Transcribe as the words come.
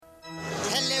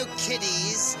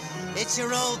guys. It's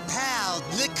your old pal,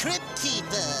 the Crypt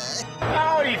Keeper.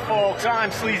 Howdy, folks.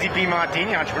 I'm Sleazy P.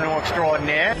 Martini, entrepreneur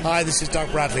extraordinaire. Hi, this is Doc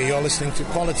Bradley. You're listening to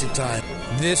Quality Time.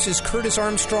 This is Curtis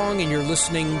Armstrong, and you're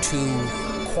listening to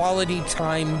Quality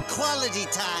Time. Quality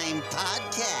Time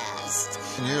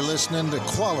Podcast. And you're listening to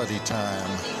Quality Time.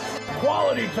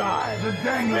 Quality Time. The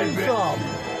dang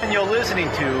And you're listening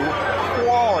to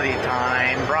Quality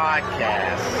Time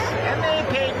Broadcast. And they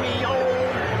paid me,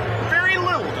 very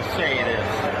little to say this.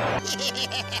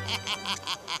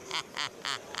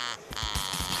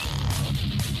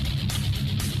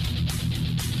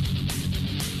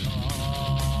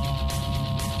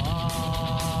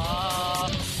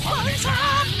 Quality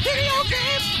Time, video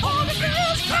games, all the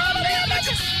news, comedy and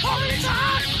matches. Quality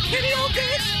Time, video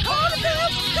games, all the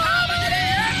news, comedy and matches.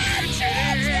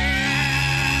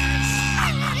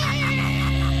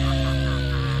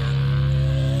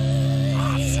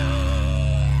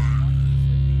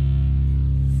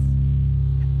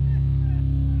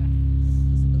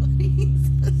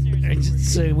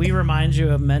 So we remind you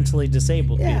of mentally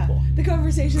disabled people. The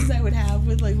conversations I would have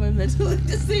with like my mentally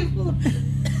disabled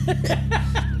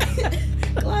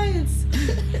clients.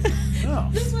 Oh.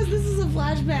 This is a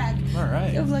flashback. All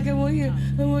right. Of like I want you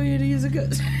to use a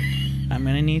coaster. I'm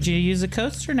gonna need you to use a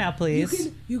coaster now, please.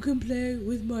 You can play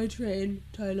with my train,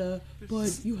 Tyler,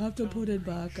 but you have to put it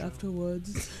back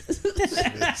afterwards.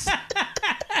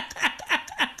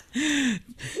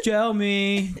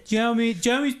 Jeremy's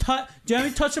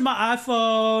touching my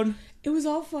iPhone. It was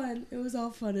all fun.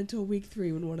 Until week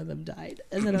 3 when one of them died,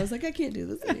 and then I was like, I can't do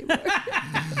this anymore.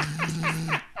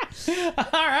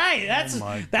 All right,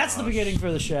 that's the beginning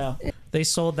for the show. They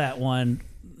sold that one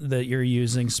that you're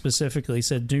using specifically,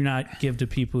 said do not give to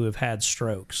people who have had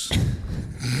strokes.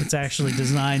 It's actually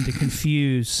designed to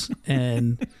confuse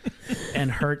and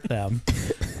hurt them.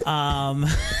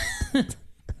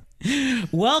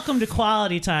 Welcome to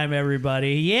Quality Time,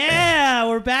 everybody. Yeah,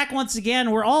 we're back once again.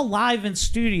 We're all live in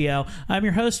studio. I'm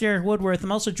your host, Eric Woodworth.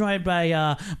 I'm also joined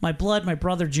by my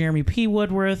brother, Jeremy P.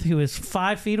 Woodworth, who is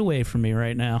 5 feet away from me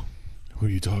right now. Who are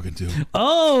you talking to?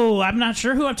 Oh, I'm not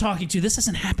sure who I'm talking to. This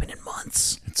hasn't happened in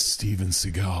months. It's Steven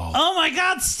Seagal. Oh my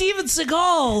God, Steven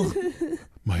Seagal!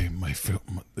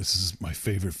 This is my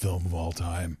favorite film of all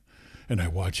time, and I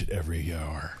watch it every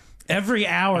hour. Every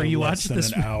hour you watch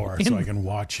this? An hour, so I can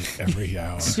watch it every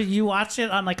hour. So you watch it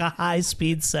on like a high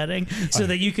speed setting, so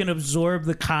that you can absorb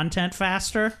the content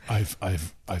faster. I've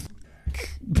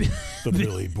the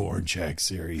Billy Bornjack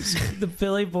series. The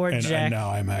Billy Bornjack. And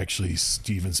now I'm actually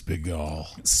Steven Spitgall.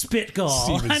 I'm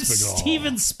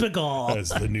Steven Spitgall. As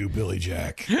the new Billy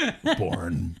Jack.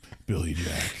 Born Billy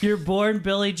Jack. You're born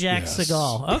Billy Jack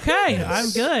Seagal. Okay, yes. I'm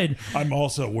good. I'm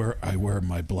also I wear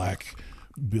my black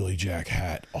Billy Jack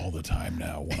hat all the time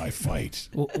now when I fight.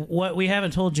 What we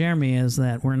haven't told Jeremy is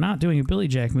that we're not doing a Billy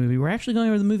Jack movie. We're actually going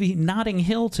over the movie Notting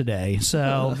Hill today.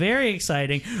 So very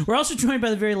exciting. We're also joined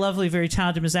by the very lovely, very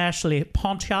talented Miss Ashley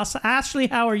Pontius. Ashley,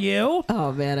 how are you?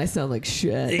 Oh man, I sound like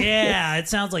shit. Yeah, it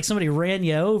sounds like somebody ran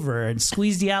you over and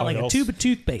squeezed you out like a tube of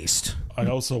toothpaste. I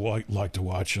also like to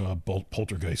watch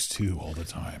Poltergeist 2 all the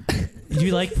time. Do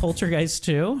you like Poltergeist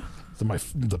 2?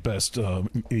 The best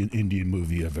Indian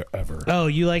movie ever. Oh,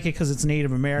 you like it because it's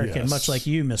Native American, yes. Much like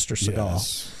you, Mr. Seagal.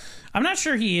 Yes. I'm not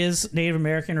sure he is Native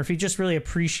American or if he just really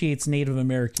appreciates Native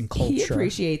American culture. He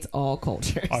appreciates all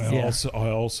cultures.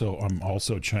 I'm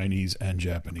also Chinese and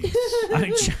Japanese.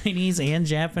 I'm Chinese and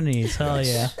Japanese. Hell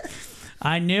yeah.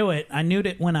 I knew it. I knew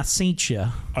it when I seen you.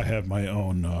 I have my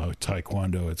own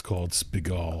taekwondo. It's called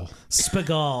Spigal.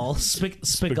 Spigal.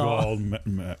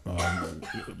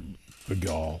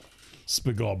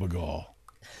 Spigal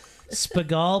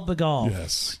Bagal.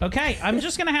 Yes. Okay, I'm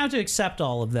just going to have to accept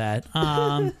all of that.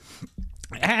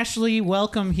 Ashley,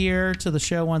 welcome here to the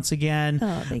show once again.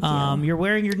 Oh, thank you. You're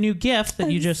wearing your new gift that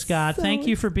you just got. Thank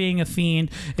you for being a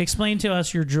fiend. Explain to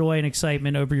us your joy and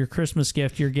excitement over your Christmas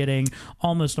gift you're getting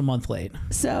almost a month late.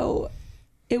 So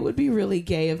it would be really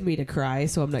gay of me to cry,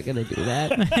 so I'm not going to do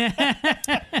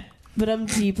that. But I'm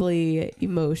deeply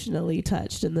emotionally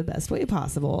touched in the best way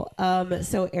possible.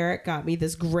 So Eric got me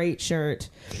this great shirt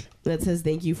that says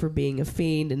 "Thank you for being a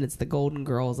fiend," and it's the Golden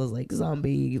Girls as like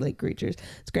zombie like creatures.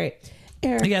 It's great.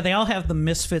 Eric. Yeah, they all have the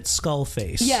misfit skull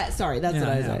face. Yeah, sorry, that's what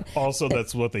I was saying. Also,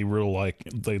 that's what they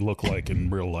look like in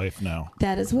real life now.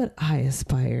 That is what I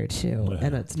aspire to,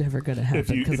 and it's never going to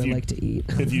happen because I like to eat.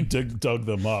 If you dug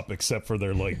them up, except for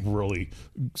their like really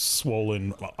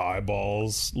swollen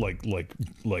eyeballs, like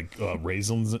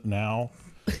raisins now.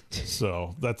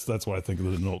 So that's why I think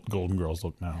of the Golden Girls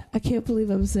look now. I can't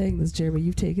believe I'm saying this, Jeremy.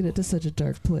 You've taken it to such a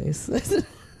dark place.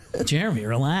 Jeremy,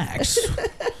 relax.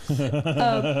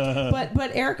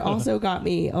 But Eric also got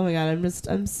me. Oh my god,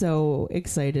 I'm so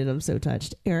excited. I'm so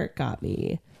touched. Eric got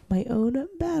me my own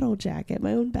battle jacket,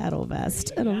 my own battle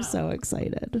vest, and I'm so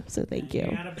excited. So thank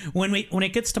you. When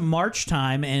it gets to March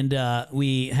time and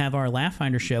we have our Laugh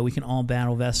Finder show, we can all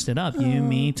battle vest it up. You,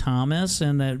 me, Thomas,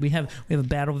 and we have a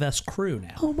battle vest crew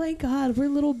now. Oh my god, we're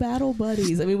little battle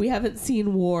buddies. I mean, we haven't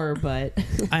seen war, but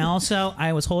I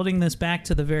was holding this back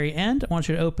to the very end. I want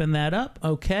you to open that up.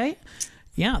 Okay.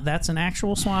 Yeah, that's an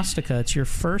actual swastika. It's your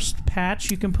first patch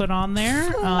you can put on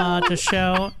there to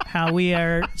show how we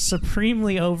are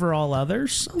supremely over all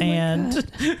others. Oh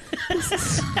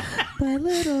my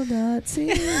little Nazi,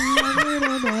 my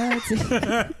little Nazi.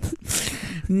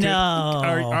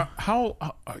 No.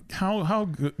 How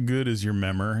good is your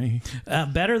memory?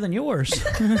 Better than yours.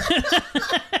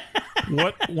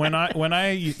 When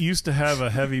I used to have a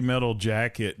heavy metal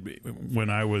jacket when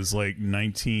I was like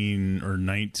 17,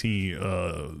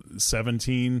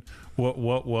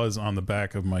 what was on the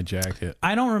back of my jacket?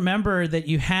 I don't remember that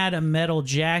you had a metal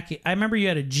jacket. I remember you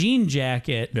had a jean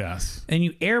jacket. Yes. And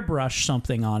you airbrushed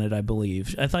something on it, I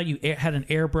believe. I thought you had an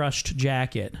airbrushed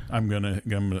jacket. I'm gonna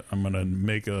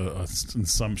make a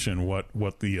assumption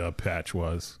what the patch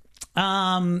was.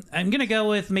 I'm gonna go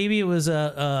with maybe it was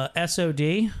a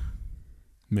SOD.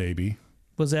 Maybe.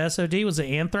 Was it SOD? Was it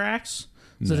Anthrax?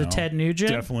 Was it a Ted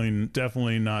Nugent?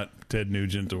 Definitely not Ted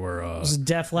Nugent or was it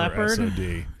Def Leppard?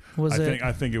 SOD.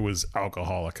 I think it was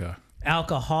Alcoholica.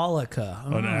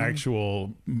 Alcoholica. An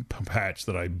actual patch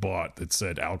that I bought that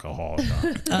said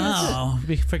Alcoholica. Oh,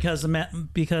 because of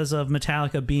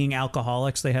Metallica being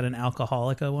alcoholics, they had an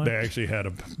Alcoholica one. They actually had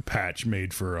a patch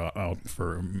made for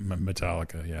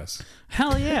Metallica. Yes.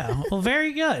 Hell yeah! Well,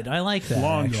 very good. I like that.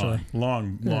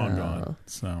 Long gone.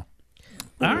 So.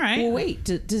 All right. Well, wait.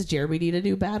 Does Jeremy need a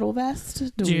new battle vest?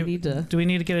 Do we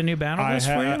need to get a new battle vest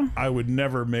for you? I would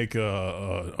never make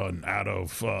an out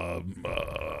of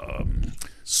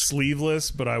sleeveless,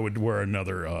 but I would wear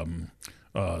another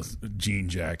jean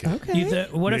jacket. Okay.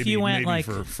 What if you went like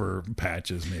for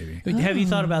patches? Maybe. Have you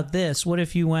thought about this? What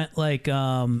if you went like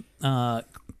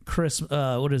Chris?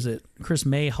 What is it? Chris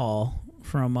Mayhall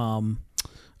from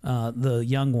the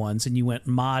Young Ones, and you went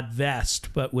mod vest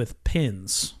but with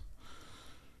pins.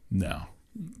 No,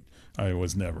 I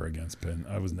was never against pins.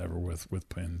 I was never with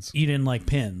pins. You didn't like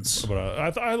pins,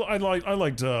 but I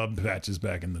liked patches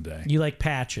back in the day. You like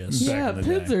patches? Yeah,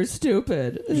 pins are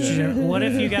stupid. Yeah. What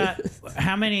if you got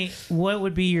how many? What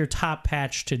would be your top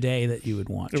patch today that you would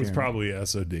want? It was probably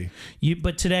SOD.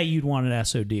 But today you'd want an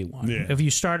SOD one. Yeah. If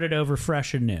you started over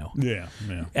fresh and new. Yeah.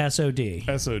 SOD.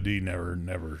 SOD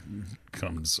never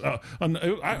comes. I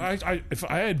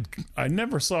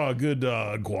never saw a good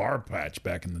Guar patch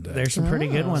back in the day. There's some pretty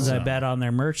good ones, I bet, on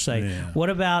their merch site. Yeah. What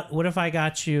if I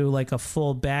got you like a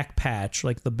full back patch,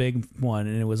 like the big one,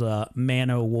 and it was a Man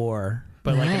O' War,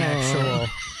 but like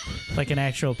an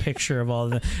actual picture of all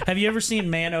of them. Have you ever seen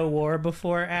Man O' War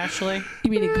before, Ashley? You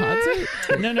mean in concert?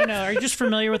 No. Are you just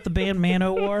familiar with the band Man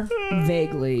O' War?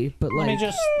 Vaguely, but like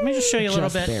let me just show you a little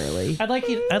bit. Barely. I'd like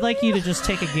you to just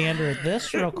take a gander at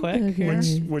this real quick.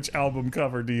 Okay. Which album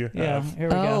cover do you have? Yeah, here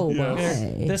we go.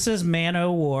 Here. This is Man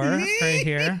O' War right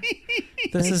here.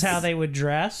 This is how they would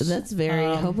dress. That's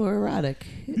very homoerotic.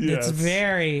 Yes.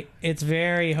 It's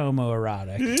very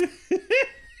homoerotic.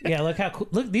 Yeah, look how cool.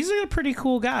 Look, these are pretty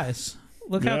cool guys.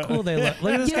 Look how cool they look.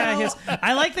 Look at this guy.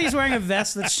 I like that he's wearing a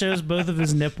vest that shows both of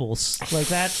his nipples. Like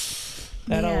that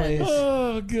always.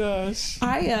 Oh gosh.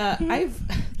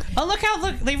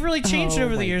 Look they've really changed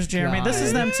over the years, Jeremy. God. This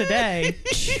is them today.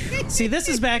 See, this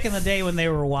is back in the day when they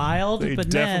were wild, They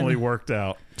but definitely worked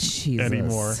out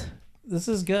anymore. This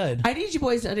is good. I need you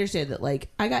boys to understand that, like,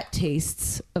 I got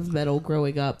tastes of metal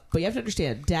growing up, but you have to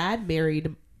understand, Dad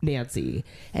married Nancy,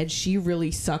 and she really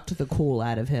sucked the cool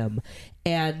out of him.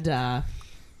 And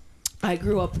I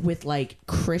grew up with, like,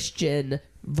 Christian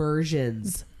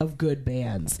versions of good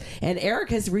bands. And Eric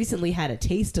has recently had a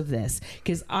taste of this,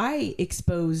 because I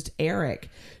exposed Eric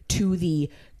to the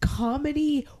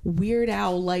comedy Weird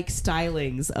Al-like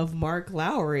stylings of Mark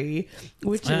Lowry,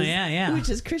 which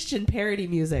is Christian parody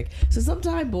music. So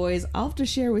sometime, boys, I'll have to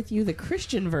share with you the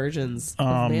Christian versions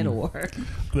of Manowar.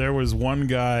 There was one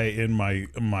guy in my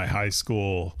high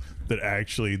school that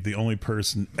actually the only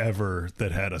person ever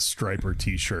that had a Striper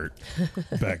t-shirt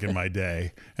back in my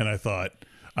day, and I thought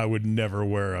I would never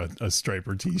wear a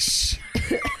Striper t-shirt.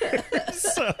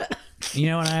 So. You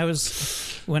know,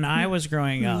 when I was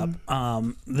growing up,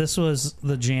 this was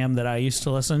the jam that I used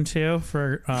to listen to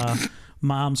for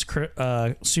mom's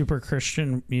super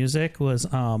Christian music was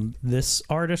this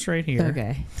artist right here.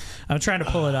 Okay. I'm trying to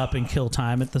pull it up and kill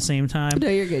time at the same time. No,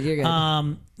 you're good. You're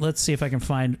good. Let's see if I can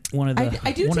find one of the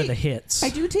of the hits. I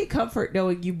do take comfort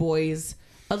knowing you boys,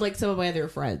 unlike some of my other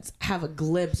friends, have a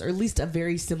glimpse or at least a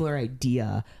very similar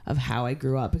idea of how I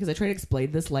grew up, because I try to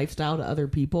explain this lifestyle to other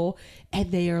people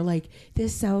and they are like,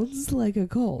 this sounds like a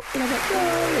cult. And I'm like,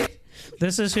 no.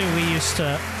 This is who we used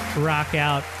to rock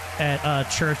out at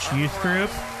church youth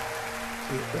group.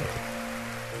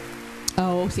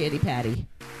 Oh, Sandy Patty.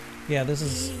 Yeah, this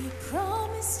is... He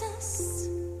promised us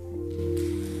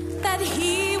that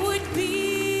he would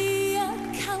be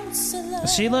a counselor.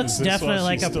 She looks definitely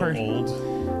like a person. Old.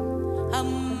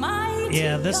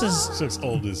 Yeah, this is... She looks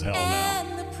old as hell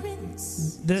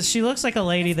now. She looks like a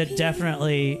lady that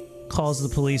definitely calls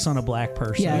the police on a black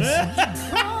person.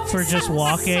 Yes. For just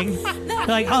walking.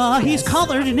 Like, he's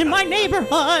colored and in my neighborhood.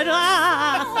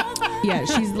 Ah. Yeah,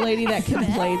 she's the lady that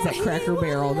complains at Cracker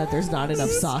Barrel that there's not enough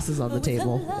sauces on the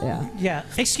table. Yeah. Yeah.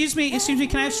 Excuse me.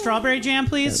 Can I have strawberry jam,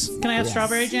 please? Can I have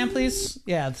strawberry jam, please?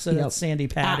 Yeah, so that's Sandy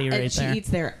Patty right and there. she eats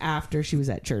there after she was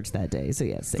at church that day. So,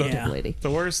 yes, same lady.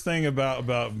 The worst thing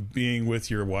about being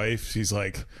with your wife, she's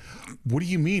like, what do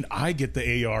you mean I get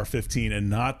the AR-15 and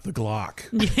not the Glock?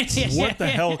 What the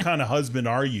hell kind of husband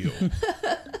are you?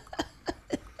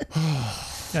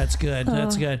 That's good.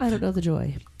 That's good. I don't know the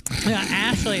joy. Yeah,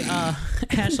 Ashley.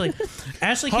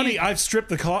 Honey, I've stripped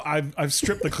the clock. I've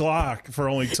stripped the clock for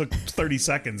only took 30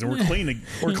 seconds, and we're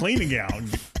cleaning out.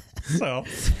 So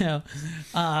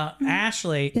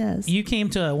Ashley, yes. You came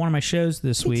to one of my shows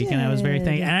this week, and I was very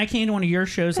thankful. And I came to one of your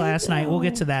shows last night. We'll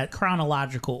get to that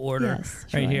chronological order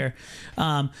right here.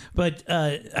 But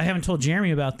I haven't told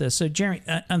Jeremy about this. So Jeremy,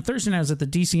 on Thursday night I was at the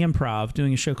DC Improv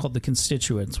doing a show called The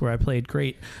Constituents, where I played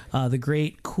the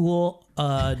great cool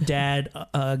dad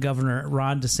Governor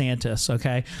Ron DeSantis.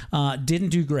 Okay, didn't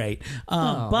do great,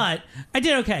 but I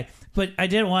did okay. But I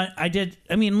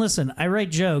mean, listen, I write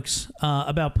jokes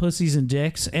about pussies and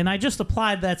dicks, and I just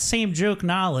applied that same joke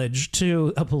knowledge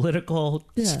to a political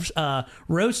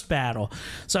roast battle.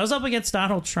 So I was up against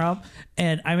Donald Trump,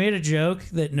 and I made a joke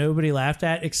that nobody laughed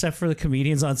at except for the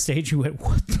comedians on stage who went,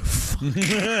 what the fuck?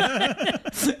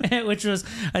 Which was,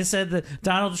 I said that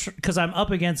because I'm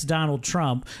up against Donald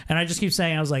Trump, and I just keep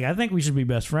saying, I was like, I think we should be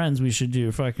best friends. We should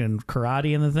do fucking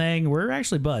karate in the thing. We're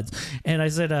actually buds. And I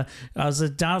said,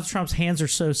 Donald Trump's hands are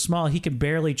so small he can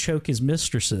barely choke his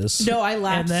mistresses. No, I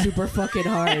laughed super fucking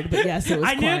hard, but yes, it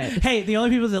was quiet. Hey, the only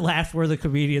people that laughed were the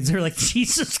comedians. They were like,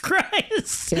 Jesus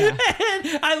Christ. Yeah.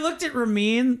 And I looked at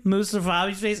Ramin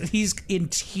Mustafavi's face, and he's in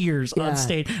tears on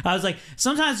stage. I was like,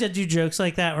 sometimes I do jokes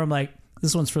like that where I'm like,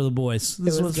 this one's for the boys.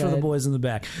 This one's for the boys in the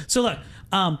back. So look,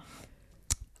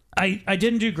 I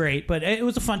didn't do great, but it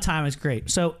was a fun time. It was great.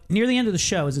 So near the end of the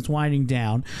show, as it's winding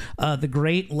down, the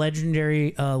great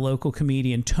legendary local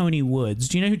comedian Tony Woods.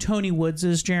 Do you know who Tony Woods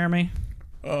is, Jeremy?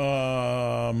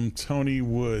 Tony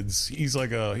Woods. He's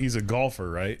a golfer,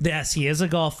 right? Yes, he is a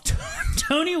golfer.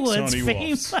 Tony Woods,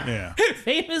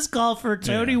 famous golfer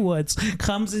Tony Woods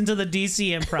comes into the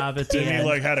DC Improv at the end.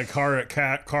 He had a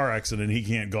car accident. He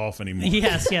can't golf anymore.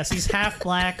 Yes. He's half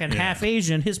black and half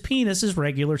Asian. His penis is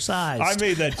regular size. I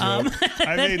made that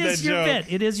joke.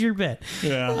 It is your bit.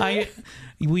 Yeah.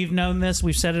 We've known this.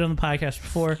 We've said it on the podcast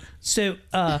before. So.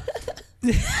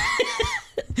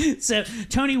 So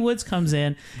Tony Woods comes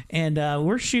in, and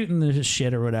we're shooting the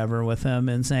shit or whatever with him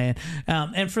and saying,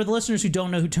 and for the listeners who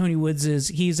don't know who Tony Woods is,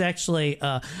 he's actually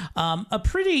a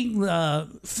pretty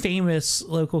famous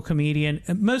local comedian,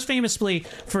 most famously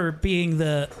for being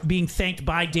thanked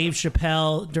by Dave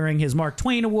Chappelle during his Mark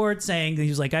Twain Award, saying that he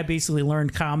was like, I basically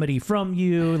learned comedy from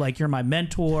you, like you're my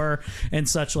mentor and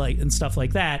stuff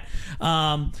like that.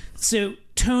 So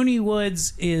Tony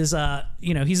Woods is, he's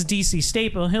a DC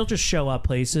staple. He'll just show up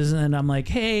places, and I'm like,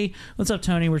 hey, what's up,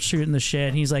 Tony? We're shooting the shit.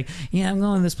 And he's like, yeah, I'm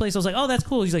going to this place. I was like, oh, that's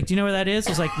cool. He's like, do you know where that is? I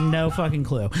was like, no fucking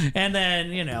clue. And then,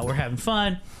 we're having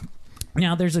fun.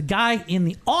 Now, there's a guy in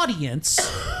the audience.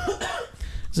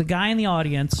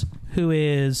 Who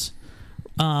is,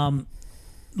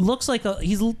 looks like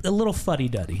he's a little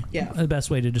fuddy-duddy. Yeah. The best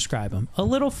way to describe him. A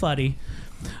little fuddy.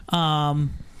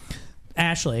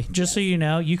 Ashley, just so you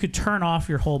know, you could turn off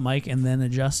your whole mic and then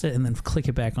adjust it and then click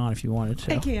it back on if you wanted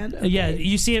to. I can. Okay. Yeah,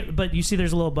 you see it, but you see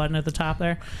there's a little button at the top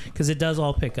there because it does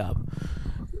all pick up.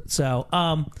 So,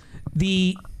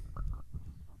 the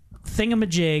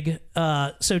thingamajig.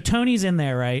 So Tony's in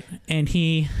there, right? And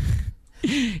he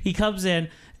comes in.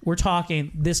 we're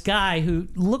talking this guy who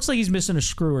looks like he's missing a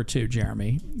screw or two,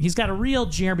 Jeremy. He's got a real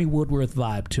Jeremy Woodworth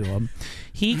vibe to him.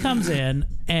 He comes in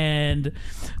and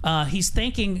he's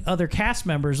thanking other cast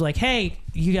members like, hey,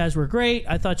 you guys were great.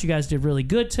 I thought you guys did really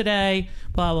good today,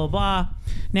 blah, blah, blah.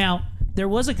 Now, there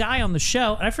was a guy on the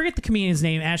show, and I forget the comedian's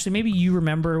name, Ashley. Maybe you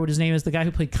remember what his name is, the guy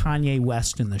who played Kanye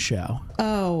West in the show.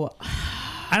 Oh,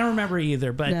 I don't remember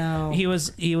either, but no. he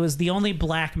was the only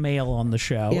black male on the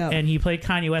show, and he played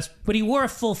Kanye West, but he wore a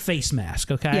full face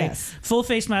mask, okay? Yes. Full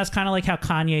face mask, kind of like how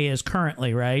Kanye is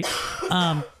currently, right?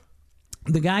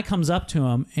 The guy comes up to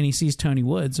him, and he sees Tony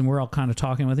Woods, and we're all kind of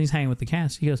talking with him. He's hanging with the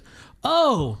cast. He goes,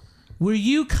 oh, were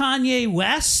you Kanye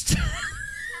West?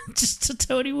 Just to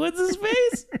Tony Woods'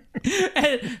 face.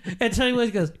 and Tony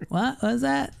Woods goes, what was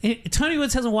that? Tony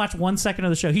Woods hasn't watched 1 second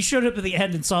of the show. He showed up at the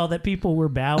end and saw that people were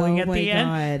bowing at the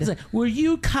end. He's like, were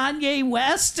you Kanye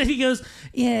West? And he goes,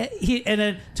 yeah. And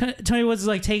then Tony Woods is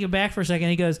like taken back for a second.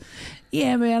 He goes,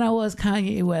 yeah, man, I was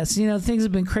Kanye West. You know, things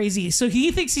have been crazy. So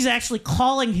he thinks he's actually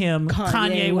calling him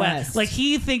Kanye West. Like,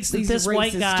 he thinks that this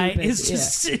white guy is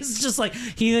just like,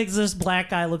 he thinks this black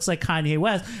guy looks like Kanye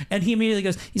West. And he immediately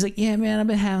goes, he's like, yeah, man, I've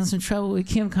been having some trouble with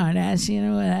Kim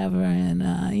Kardashian or whatever.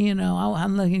 And, you know,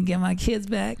 I'm looking to get my kids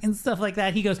back and stuff like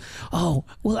that. He goes, oh,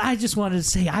 well, I just wanted to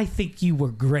say, I think you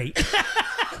were great.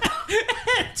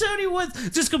 Tony Woods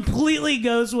just completely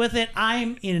goes with it.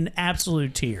 I'm in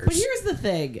absolute tears. But here's the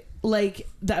thing. Like,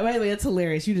 that, by the way, that's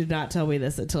hilarious. You did not tell me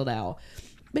this until now.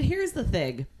 But here's the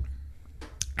thing.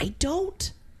 I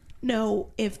don't know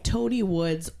if Tony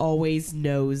Woods always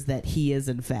knows that he is,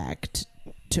 in fact,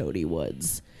 Tony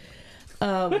Woods.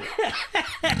 Oh,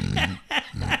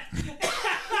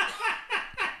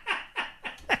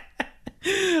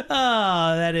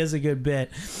 that is a good bit.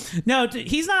 No,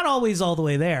 he's not always all the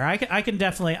way there. I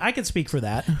can speak for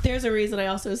that. There's a reason I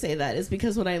also say that is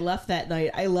because when I left that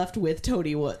night, I left with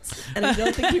Tony Woods, and I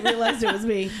don't think he realized it was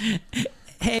me.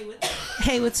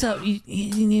 Hey, what's up? You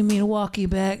need me to walk you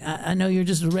back? I know you're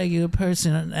just a regular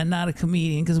person and not a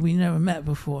comedian because we never met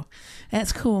before.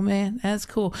 That's cool, man. That's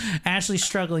cool. Ashley's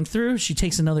struggling through. She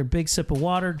takes another big sip of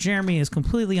water. Jeremy is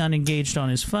completely unengaged on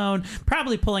his phone,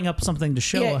 probably pulling up something to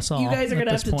show us all. You guys are going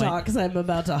to have to point. talk because I'm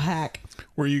about to hack.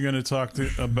 Were you going to talk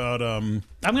about... I'm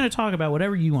going to talk about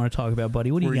whatever you want to talk about,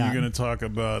 buddy. What do you got? Were you going to talk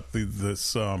about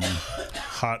this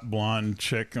hot blonde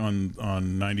chick on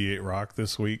 98 Rock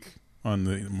this week? On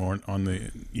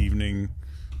the evening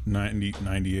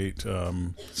 98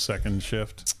 second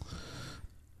shift,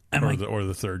 or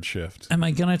the third shift. Am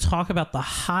I going to talk about the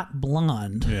hot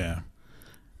blonde? Yeah.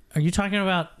 Are you talking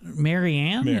about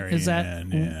Marianne? Is that?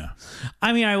 Yeah.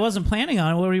 I mean, I wasn't planning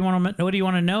on it. What do you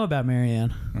want to know about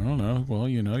Marianne? I don't know. Well,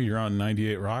 you know, you're on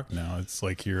 98 Rock now. It's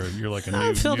like you're like a new.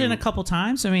 I've filled in a couple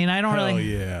times. I mean, I don't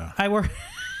really. Yeah.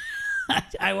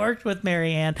 I worked with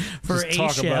Marianne for Just a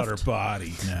talk shift. about her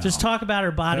body now. Just talk about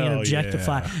her body and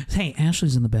objectify. Yeah. Hey,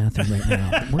 Ashley's in the bathroom right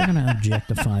now. We're going to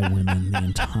objectify women the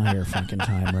entire fucking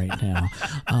time right now.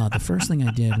 The first thing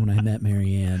I did when I met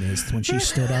Marianne is when she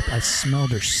stood up, I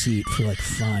smelled her seat for like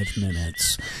 5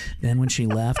 minutes. Then when she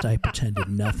left, I pretended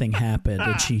nothing happened.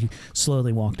 And she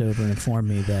slowly walked over and informed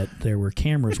me that there were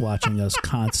cameras watching us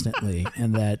constantly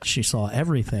and that she saw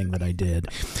everything that I did.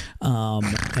 And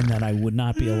that I would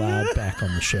not be allowed back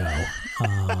on the show,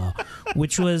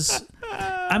 which was,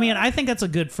 I mean, I think that's a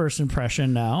good first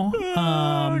impression now.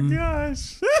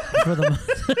 Gosh. For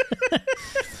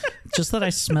just that I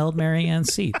smelled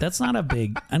Marianne's seat. That's not a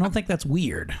big, I don't think that's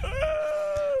weird.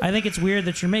 I think it's weird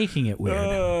that you're making it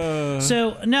weird.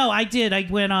 So, no, I did. I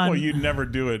went on. Well, you'd never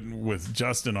do it with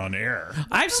Justin on air.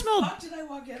 I've smelled. What did I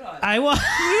walk in on?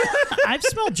 I've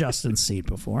smelled Justin's seat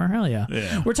before. Hell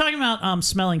yeah. We're talking about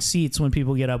smelling seats when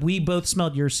people get up. We both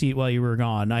smelled your seat while you were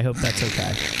gone. I hope that's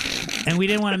okay. And we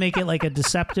didn't want to make it like a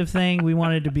deceptive thing. We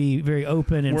wanted to be very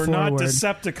open and forward. We're not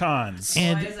Decepticons.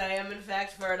 And because I am, in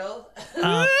fact, fertile.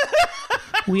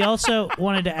 We also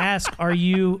wanted to ask, are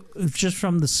you, just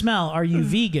from the smell, are you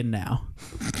vegan now?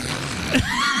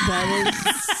 That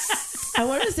is... I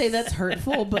want to say that's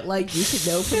hurtful, but like you should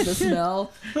know from the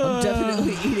smell, I'm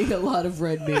definitely eating a lot of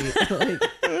red meat. Like...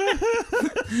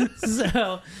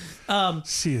 So...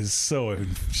 she is so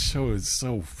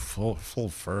full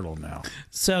fertile now.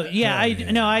 So yeah,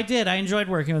 I did. I enjoyed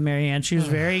working with Marianne. She was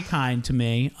very kind to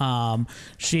me.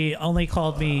 She only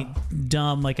called me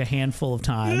dumb like a handful of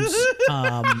times,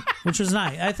 which was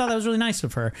nice. I thought that was really nice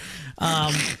of her.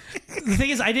 The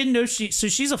thing is, I didn't know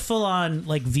she's a full on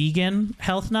like vegan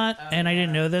health nut, and I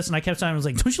didn't know this. And I kept saying, I was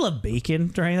like, "Don't you love bacon?"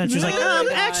 During that, she's like,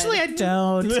 "Actually, I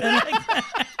don't."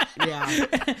 Yeah.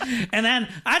 And then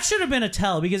that should have been a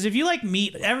tell, because if you like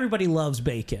meat, everybody loves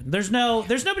bacon. There's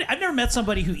nobody. I've never met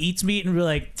somebody who eats meat and be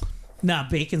like, nah,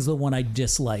 bacon's the one I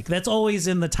dislike. That's always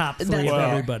in the top 3 of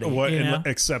everybody.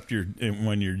 Except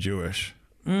when you're Jewish.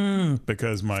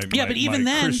 Because my but even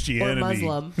then, Christianity, or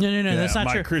Muslim. No, that's not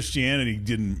true. My Christianity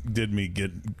didn't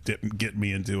get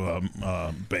me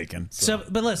into bacon. So,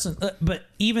 but listen, but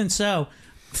even so,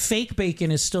 fake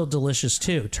bacon is still delicious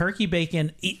too. Turkey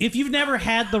bacon, if you've never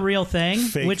had the real thing,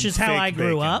 which is how I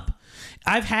grew up,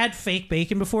 I've had fake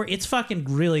bacon before. It's fucking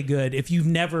really good if you've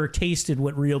never tasted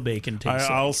what real bacon tastes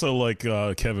like. I also like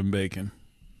Kevin Bacon.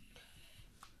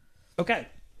 Okay.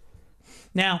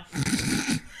 Now,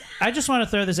 I just want to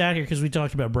throw this out here because we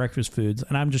talked about breakfast foods,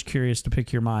 and I'm just curious to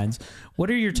pick your minds. What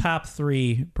are your top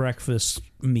 3 breakfast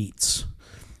meats?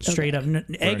 Straight up,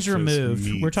 eggs removed.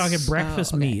 Meats. We're talking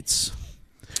breakfast meats.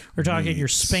 We're talking your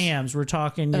spams. We're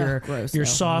talking your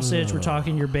sausage. We're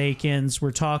talking your bacons.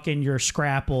 We're talking your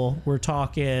scrapple. We're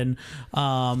talking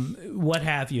what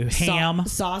have you? Ham,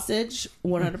 sausage,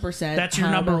 100%. That's your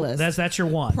number. That's your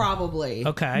one. Probably.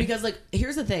 Okay. Because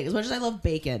here's the thing: as much as I love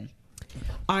bacon,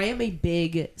 I am a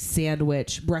big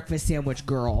breakfast sandwich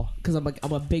girl, because I'm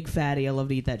a big fatty. I love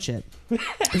to eat that shit.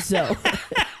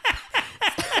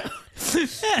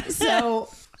 So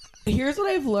here's what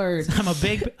I've learned.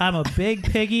 I'm a big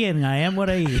piggy, and I am what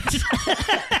I eat.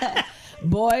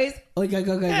 Boys,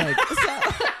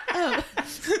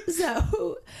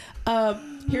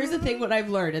 here's the thing. What I've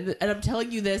learned, and I'm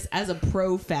telling you this as a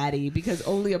pro fatty, because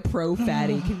only a pro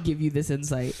fatty can give you this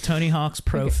insight. Tony Hawk's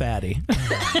pro fatty.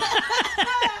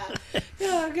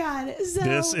 Oh God! So,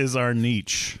 this is our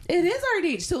niche. It is our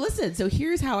niche. So listen. So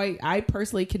here's how I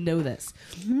personally can know this.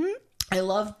 I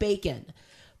love bacon,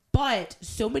 but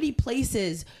so many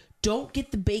places don't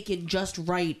get the bacon just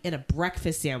right in a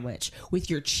breakfast sandwich with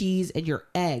your cheese and your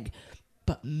egg.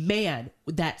 But man,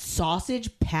 that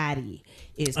sausage patty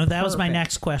is that was my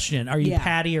next question. Are you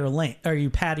patty or link? Are you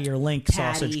patty or link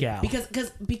sausage gal?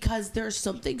 Because there's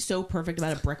something so perfect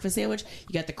about a breakfast sandwich.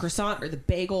 You got the croissant or the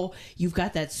bagel. You've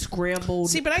got that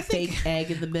scrambled fake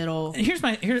egg in the middle.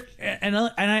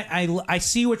 I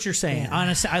see what you're saying. Yeah.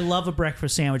 Honestly, I love a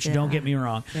breakfast sandwich. Yeah. Don't get me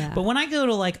wrong. Yeah. But when I go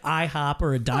to like IHOP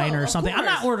or a diner or something, I'm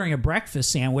not ordering a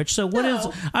breakfast sandwich. So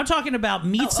I'm talking about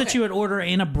meats that you would order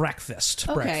in a breakfast.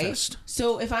 Okay. Breakfast.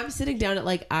 So if I'm sitting down at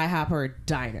like IHOP or a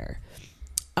diner,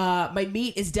 my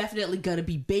meat is definitely gonna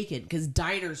be bacon, because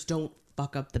diners don't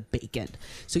fuck up the bacon.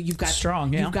 So you've got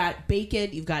you've got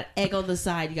bacon, you've got egg on the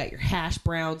side, you got your hash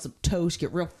browns, some toast,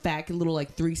 get real fat, get a little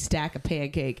like 3 stack of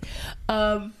pancake.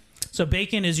 So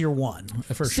bacon is your one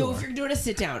for sure. So if you're doing a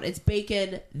sit down, it's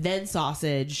bacon then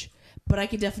sausage, but I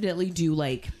can definitely do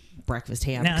like breakfast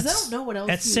ham, because I don't know what else.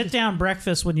 At sit down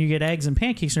breakfast, when you get eggs and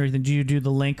pancakes and everything, do you do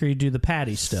the link or you do the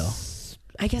patty still?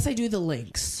 I guess I do the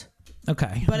links.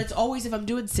 Okay. But it's always, if I'm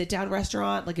doing sit-down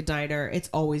restaurant, like a diner, it's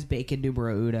always bacon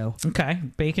numero uno. Okay.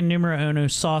 Bacon numero uno,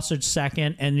 sausage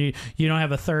second, and you don't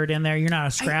have a third in there? You're not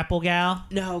a scrapple gal?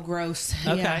 No, gross.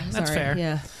 Okay, yeah, that's fair.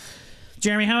 Yeah.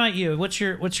 Jeremy, how about you? What's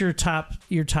your top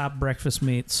breakfast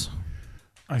meats?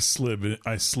 I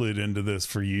slid into this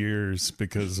for years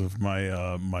because of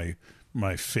my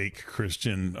my fake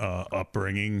Christian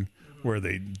upbringing, where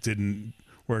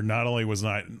not only was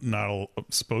not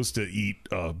supposed to eat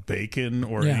bacon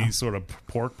or any sort of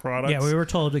pork products. Yeah, we were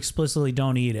told explicitly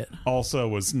don't eat it. Also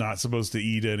was not supposed to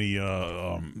eat any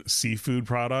seafood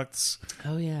products.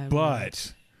 Oh, yeah.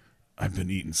 But I've been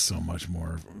eating so much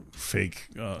more fake.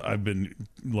 I've been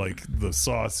like the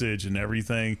sausage and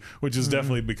everything, which is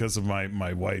definitely because of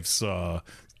my wife's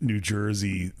New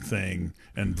Jersey thing,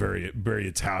 and very, very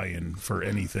Italian for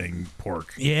anything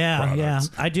pork. Yeah, products.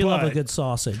 I do love a good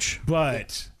sausage.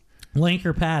 But link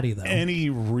or patty though. Any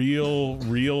real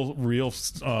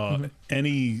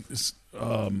any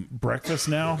breakfast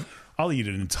now, I'll eat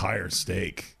an entire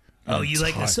steak. Oh, you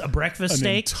like a breakfast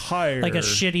steak? Like a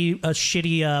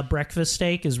shitty breakfast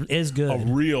steak is good. A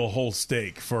real whole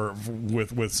steak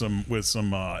with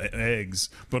some eggs,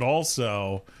 but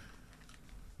also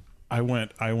I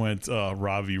went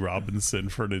Ravi Robinson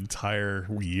for an entire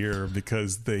year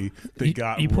because they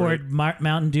got you poured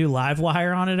Mountain Dew Live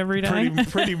Wire on it every day.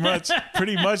 Pretty much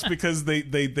because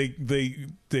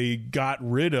they got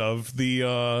rid of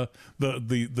the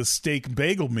steak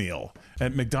bagel meal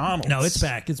at McDonald's. No, it's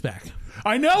back. It's back.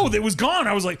 I know, it was gone.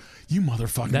 I was like, you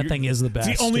motherfucker. That thing is the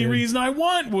best. The only reason I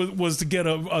want was to get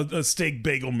a steak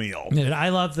bagel meal. Dude, I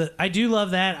love that. I do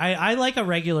love that. I like a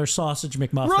regular sausage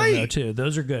McMuffin though too.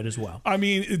 Those are good as well. I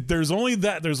mean, there's only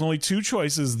 2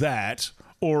 choices, that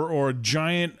or a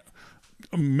giant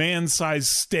man-sized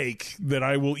steak that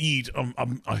I will eat,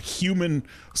 a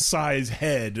human-sized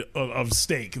head of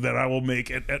steak that I will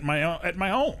make at my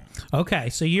home. Okay,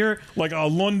 so you're like a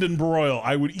London broil.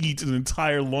 I would eat an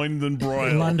entire London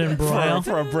broil. London broil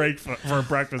for a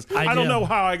breakfast. I don't know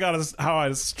how I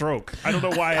had a stroke. I don't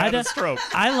know why I had a stroke.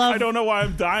 I don't know why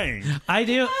I'm dying. I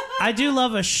do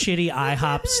love a shitty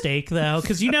IHOP steak though,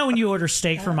 because when you order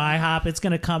steak from IHOP, it's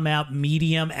going to come out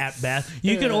medium at best.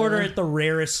 You can order it the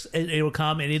rarest; it'll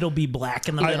come and it'll be black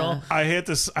in the middle. I have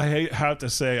to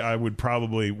say I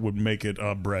would make it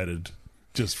breaded.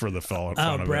 Just for the fun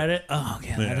of breaded? Oh, okay.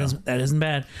 Yeah. That isn't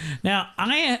bad. Now,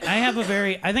 I have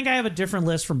I think I have a different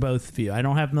list from both of you. I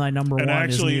don't have my number one. And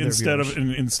actually, instead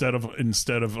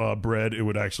of bread, it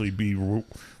would actually be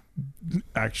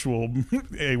actual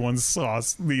A1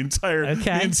 sauce. The entire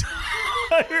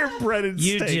breaded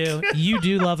steak. You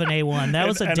do love an A1. That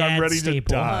was a dad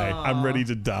staple. I'm ready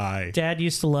to die. Dad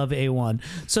used to love A1.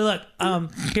 So look,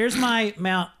 here's my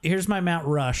Mount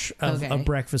Rush of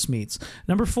breakfast meats.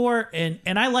 Number 4,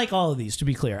 and I like all of these, to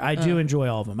be clear. I do enjoy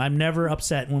all of them. I'm never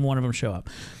upset when one of them show up.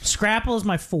 Scrapple is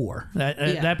my 4.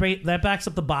 That backs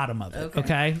up the bottom of it.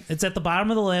 Okay, it's at the bottom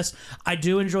of the list. I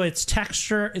do enjoy its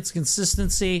texture, its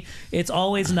consistency. It's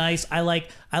always nice. I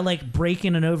like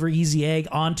breaking an over easy egg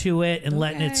onto it and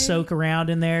letting it soak around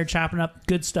in there, chopping up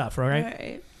good stuff,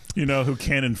 right? You know who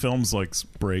Canon Films likes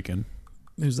Breaking?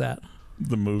 Who's that?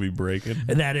 The movie Breaking.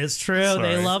 That is true.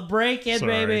 Sorry. They love Breaking,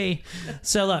 baby.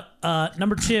 So look,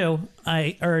 number 2,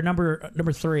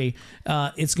 number 3,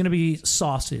 it's going to be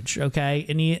sausage,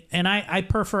 okay? And I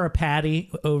prefer a patty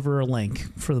over a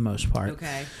link for the most part.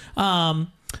 Okay.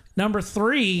 Number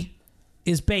 3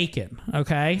 is bacon,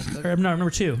 okay? Or, no, number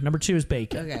 2. Number 2 is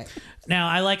bacon. Okay. Now,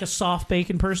 I like a soft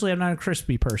bacon personally. I'm not a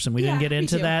crispy person. We didn't get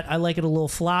into that. I like it a little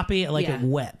floppy. I like it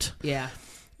wet. Yeah.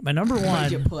 My number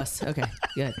 1... Your puss. Okay,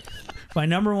 good. My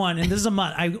number 1, and this is a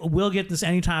month. I will get this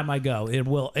anytime I go. It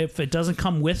will. If it doesn't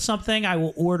come with something, I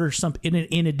will order something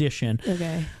in addition.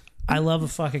 Okay. I love a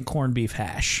fucking corned beef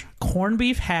hash. Corned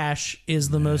beef hash is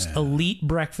the most elite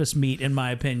breakfast meat, in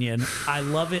my opinion. I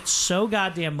love it so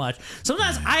goddamn much.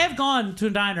 Sometimes I have gone to a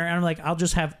diner and I'm like, I'll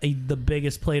just have the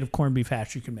biggest plate of corned beef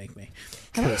hash you can make me.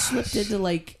 Have I slipped into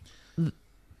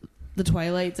the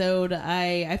Twilight Zone?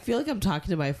 I feel like I'm talking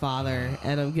to my father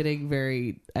and I'm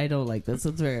getting I don't like this.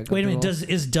 It's very uncomfortable. Wait a minute,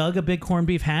 is Doug a big corned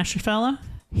beef hash fella?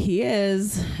 He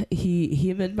is.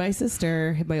 Him and my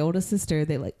sister, my oldest sister,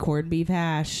 they like corned beef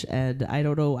hash, and I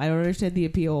don't know. I don't understand the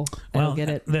appeal. I don't get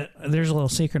it. There's a little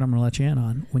secret I'm going to let you in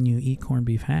on. When you eat corned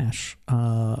beef hash,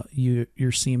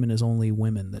 your semen is only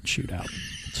women that shoot out.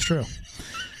 It's true.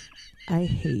 I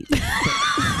hate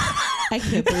that. I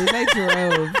can't believe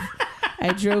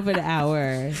I drove an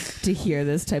hour to hear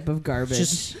this type of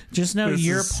garbage. Just know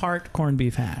you're part corned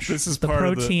beef hash. This is the part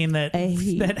protein of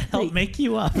that helped make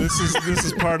you up. This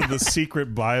is part of the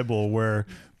secret Bible where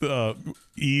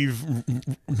Eve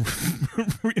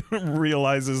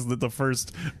realizes that the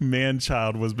first man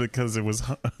child was because it was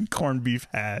corned beef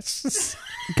hash.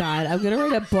 God, I'm gonna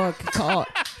write a book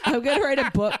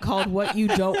called "What You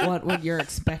Don't Want When You're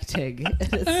Expecting."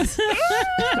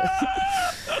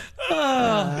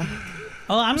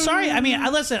 Oh, I'm sorry. I mean,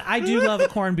 listen, I do love a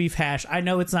corned beef hash. I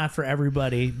know it's not for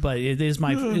everybody, but it is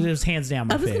hands down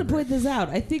my favorite. I'm just going to point this out.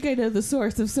 I think I know the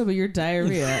source of some of your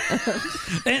diarrhea.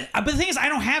 But the thing is, I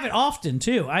don't have it often,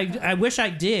 too. I wish I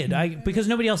did, because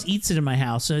nobody else eats it in my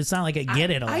house, so it's not like I get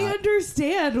it a lot. I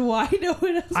understand why no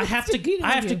one else I have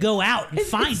to go out and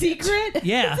find secret? It.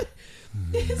 Yeah.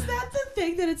 Is that the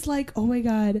thing that it's like, oh my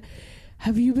God,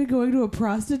 have you been going to a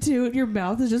prostitute and your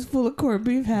mouth is just full of corned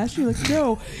beef hash? You're like,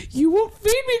 no, you won't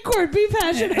feed me corned beef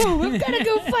hash at home. I've got to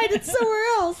go find it somewhere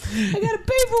else. I got to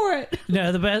pay for it.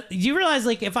 No, the best. You realize,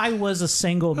 like, if I was a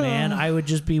single man, I would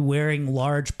just be wearing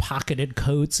large pocketed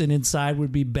coats, and inside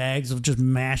would be bags of just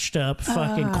mashed up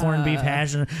fucking corned beef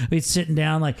hash, and we'd be sitting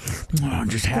down like, I'm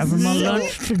just having my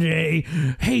lunch today.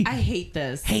 Hey, I hate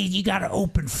this. Hey, you got an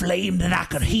open flame that I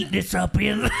could heat this up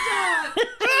in?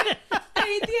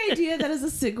 I hate the idea that as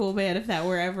a single man, if that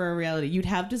were ever a reality, you'd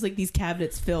have just like these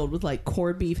cabinets filled with like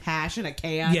corned beef hash in a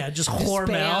can. Yeah, just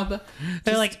Hormel.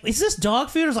 They're like, is this dog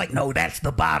food? I was like, no, that's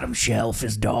the bottom shelf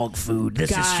is dog food.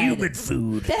 This is human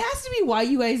food. That has to be why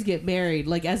you guys get married,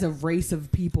 like as a race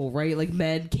of people, right? Like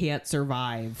men can't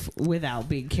survive without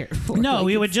being cared for. No, like,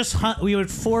 we would just hunt. We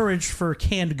would forage for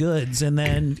canned goods and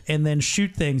then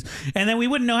shoot things, and then we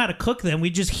wouldn't know how to cook them.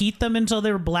 We'd just heat them until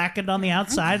they were blackened on the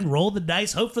outside and roll the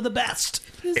dice, hope for the best.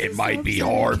 It might be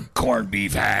hard corned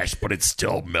beef hash, but it's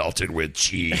still melted with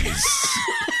cheese.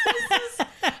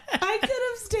 I could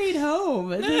have stayed home.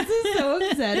 This is so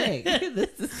upsetting.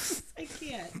 I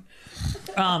can't.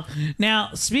 Now,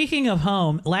 speaking of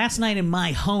home, last night in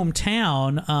my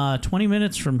hometown, 20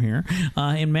 minutes from here,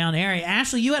 in Mount Airy,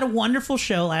 Ashley, you had a wonderful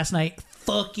show last night.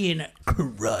 Fucking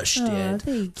crushed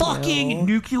it. Fucking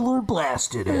nuclear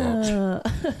blasted it.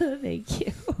 Thank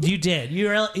you. You did.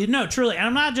 No, truly. And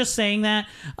I'm not just saying that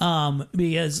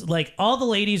because like all the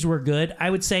ladies were good. I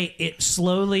would say it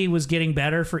slowly was getting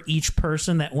better for each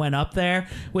person that went up there,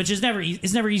 which is never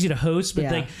easy to host. But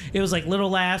like it was like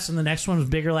little laughs, and the next one was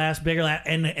bigger laughs,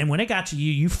 and when it got to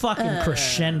you, you fucking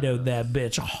crescendoed that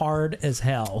bitch hard as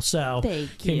hell. So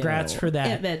congrats for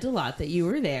that. It meant a lot that you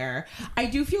were there. I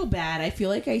do feel bad. I feel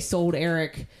like I sold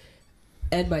Eric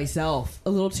and myself a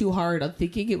little too hard on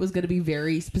thinking it was going to be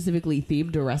very specifically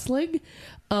themed to wrestling.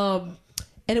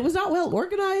 And it was not well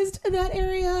organized in that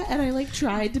area, and I like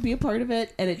tried to be a part of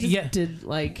it, and it just didn't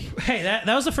like. Hey, that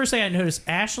was the first thing I noticed.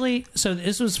 Ashley, so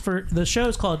this was for the show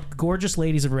is called Gorgeous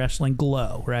Ladies of Wrestling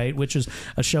Glow, right? Which is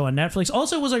a show on Netflix.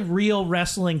 Also, was a real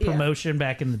wrestling promotion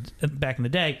back in the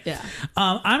day. Yeah,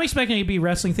 I'm expecting it to be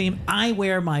wrestling themed. I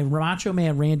wear my Macho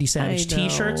Man Randy Savage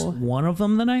T-shirts. One of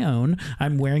them that I own.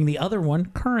 I'm wearing the other one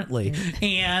currently,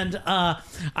 and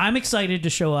I'm excited to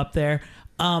show up there.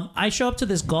 I show up to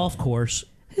this golf course.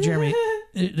 Jeremy,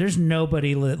 there's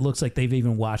nobody that looks like they've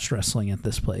even watched wrestling at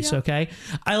this place, okay?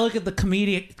 I look at the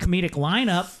comedic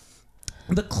lineup.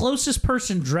 The closest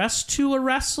person dressed to a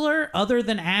wrestler other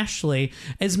than Ashley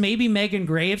is maybe Megan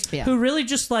Graves, who really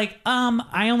just like,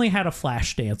 I only had a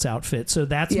flash dance outfit, so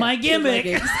that's my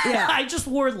gimmick. I just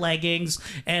wore leggings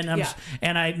and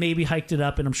I maybe hiked it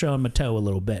up and I'm showing my toe a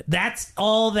little bit. That's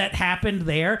all that happened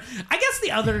there. I guess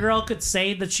the other girl could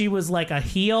say that she was like a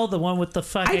heel, the one with the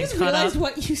fucking I just realized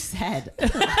what you said.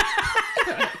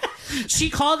 She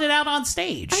called it out on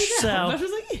stage. I know.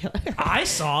 So I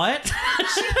saw it.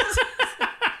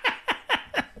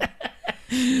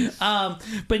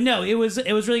 But no, it was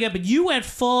really good. But you went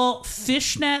full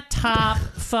fishnet top,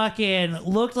 fucking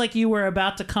looked like you were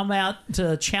about to come out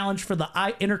to challenge for the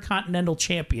Intercontinental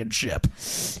Championship.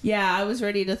 Yeah, I was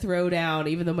ready to throw down,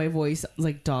 even though my voice was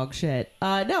like dog shit.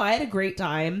 No, I had a great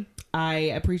time. I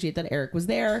appreciate that Eric was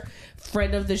there.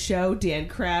 Friend of the show, Dan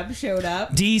Crabb, showed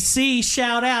up. DC,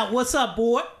 shout out. What's up,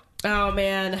 boy? Oh,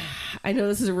 man. I know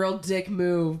this is a real dick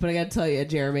move, but I gotta tell you,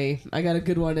 Jeremy, I got a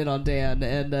good one in on Dan.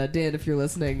 And Dan, if you're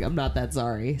listening, I'm not that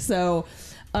sorry. So,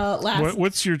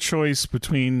 what's your choice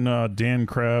between Dan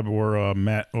Crabb or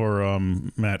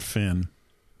Matt Finn?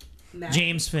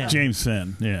 James Finn. James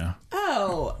Finn, yeah.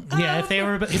 Oh, yeah.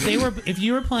 If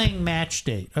you were playing Match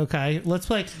Date, okay, let's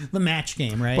play the match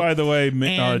game, right? By the way,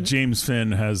 James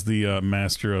Finn has the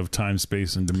Master of Time,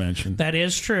 Space, and Dimension. That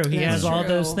is true. He has all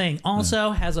those things.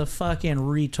 Also has a fucking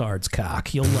retard's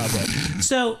cock. You'll love it.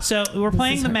 So we're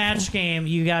playing the match game.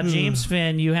 You got James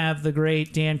Finn. You have the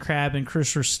great Dan Crabb and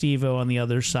Chris Restivo on the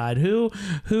other side. Who?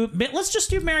 Let's just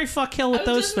do Marry, Fuck, Kill with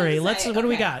those three. What do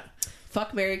we got?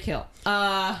 Fuck, marry, kill.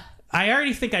 I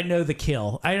already think I know the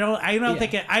kill. I don't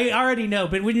think I already know,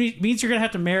 but it means you're gonna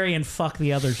have to marry and fuck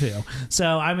the other two.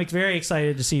 So I'm very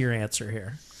excited to see your answer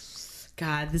here.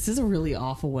 God, this is a really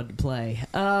awful one to play.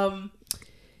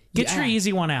 Get your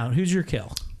easy one out. Who's your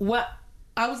kill? What?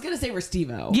 I was gonna say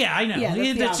Restivo. Yeah, I know.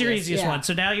 Yeah, that's your easiest one.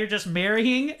 So now you're just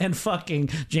marrying and fucking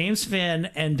James Finn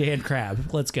and Dan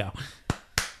Crabb. Let's go.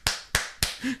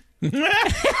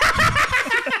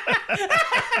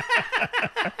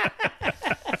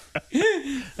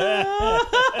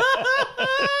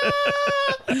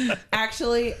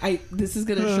 Actually, this is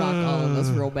gonna shock all of us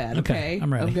real bad. Okay,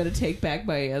 I'm ready. I'm gonna take back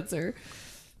my answer.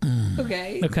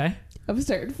 Okay. I'm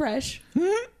starting fresh.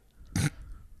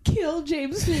 Kill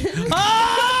James Finn.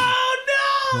 Oh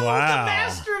no! Wow. The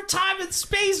Master of Time and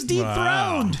Space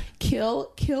dethroned.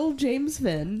 Wow. Kill James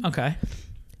Finn. Okay.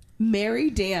 Marry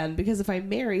Dan, because if I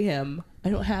marry him, I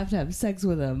don't have to have sex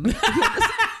with him.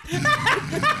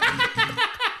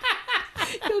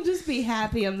 He'll just be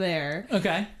happy I'm there.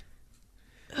 Okay.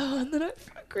 Oh, and then I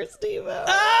fuck Chris Restivo.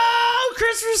 Oh,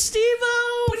 Chris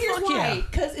Restivo! But here's why.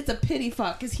 Because it's a pity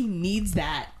fuck, because he needs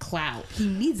that clout. He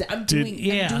needs it. I'm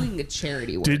doing a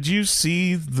charity work. Did you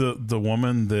see the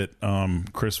woman that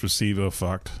Chris Restivo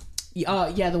fucked?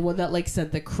 Yeah, the one that like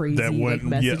sent the crazy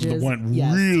messages. Yeah, that went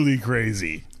really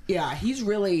crazy. Yeah, he's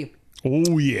really...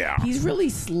 Oh yeah, he's really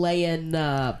slaying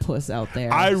puss out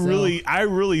there. I really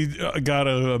got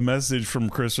a message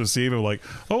from Chris Restivo like,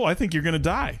 "Oh, I think you're gonna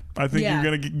die. I think you're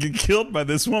gonna get killed by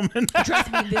this woman."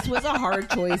 Trust me, this was a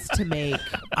hard choice to make.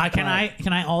 Can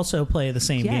I also play the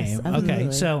same game? Absolutely.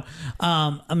 Okay, so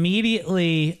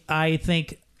immediately I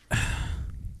think.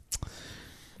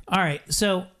 All right,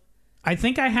 so I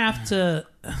think I have to.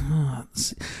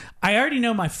 I already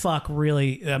know my fuck.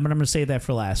 Really, but I'm going to say that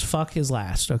for last. Fuck is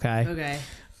last. Okay. Okay.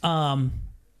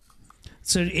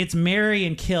 So it's marry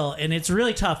and kill, and it's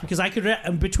really tough because I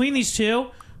could between these two,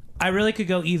 I really could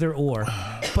go either or.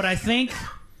 But I think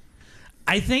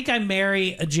I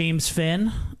marry a James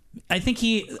Finn. I think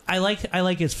I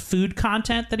like his food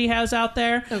content that he has out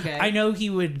there. Okay. I know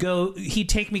he'd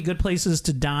take me good places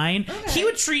to dine. Okay. He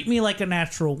would treat me like a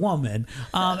natural woman.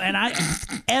 And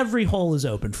every hole is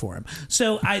open for him.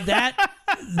 So that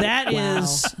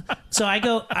is, so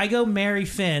I go marry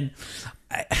Finn.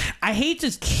 I hate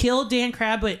to kill Dan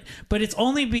Crab, but it's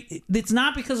it's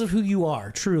not because of who you are,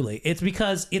 truly. It's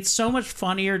because it's so much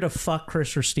funnier to fuck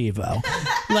Chris Restivo.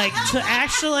 Like,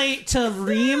 to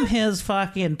ream his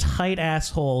fucking tight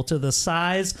asshole to the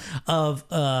size of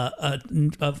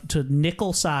to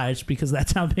nickel size, because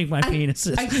that's how big my penis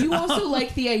is. I do also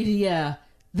like the idea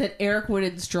that Eric went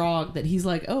in strong, that he's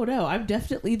like, oh no, I'm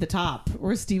definitely the top,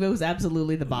 or Steve-O's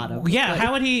absolutely the bottom. Yeah, like,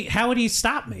 how would he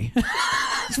stop me?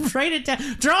 Write it down.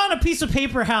 Draw on a piece of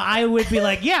paper how I would be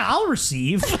like, yeah, I'll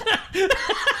receive.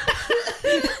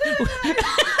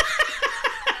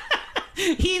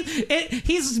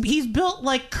 He's built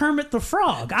like Kermit the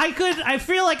Frog. I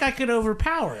feel like I could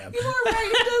overpower him. You are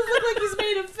right. It does look like he's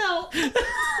made of felt.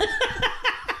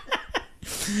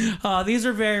 These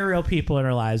are very real people in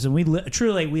our lives, and we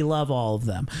love all of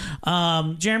them.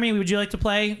 Jeremy, would you like to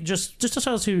play? Just to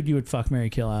tell us who you would fuck, marry,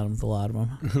 kill out of a lot of them.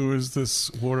 Who is this?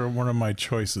 What are one of my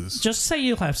choices? Just say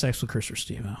you'll have sex with Chris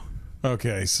Restivo.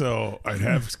 Okay, so I'd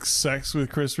have sex with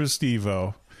Chris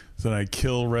Restivo. Then I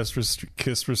kill Chris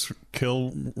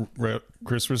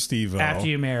Restivo after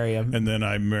you marry him, and then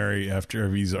I marry after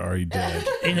he's already dead.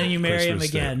 And then you marry him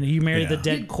again. You marry the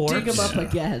dead corpse. Dig him up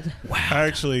again. Wow.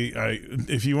 Actually,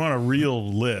 if you want a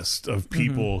real list of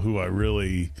people who I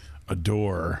really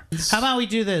adore, how about we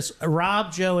do this?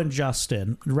 Rob, Joe, and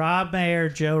Justin. Rob Mayer,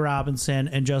 Joe Robinson,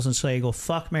 and Justin Slagle.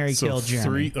 Fuck, marry, kill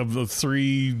Jeremy.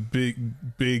 Three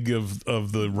big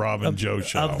of the Rob and Joe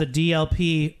show of the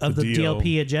DLP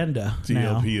DLP agenda.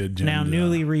 DLP agenda now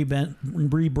newly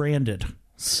rebranded.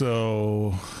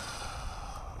 So.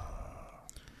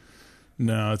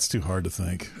 No, it's too hard to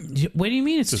think. What do you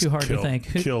mean it's too hard to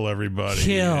think? Kill everybody.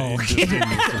 Kill. Just give me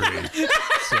three.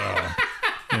 So,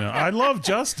 I love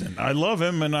Justin. I love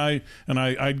him, and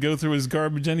I'd go through his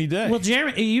garbage any day. Well,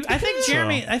 Jeremy, I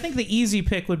think the easy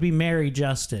pick would be marry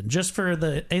Justin, just for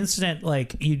the incident.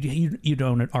 Like you'd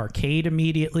own an arcade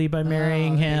immediately by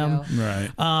marrying him,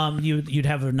 right? You'd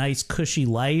have a nice cushy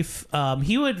life.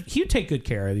 He'd take good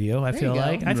care of you. I feel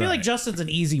like Justin's an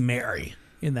easy marry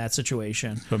in that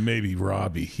situation. But maybe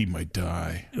Robbie, he might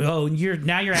die. Oh, you're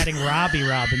adding Robbie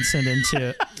Robinson into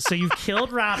it. So you've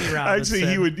killed Robbie Robinson.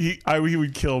 Actually, he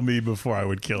would kill me before I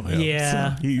would kill him.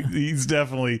 Yeah. So he's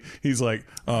like,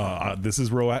 this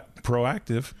is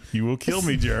proactive. You will kill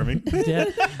me, Jeremy. Yeah.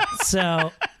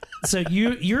 So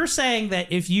you're saying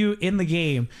that if you in the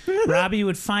game, Robbie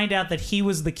would find out that he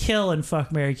was the kill and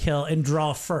fuck, marry, kill and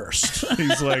draw first.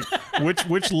 He's like,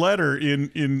 which letter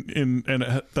in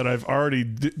that I've already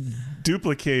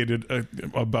duplicated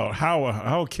about how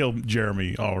I'll kill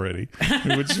Jeremy already,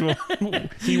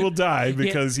 he will die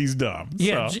because he's dumb.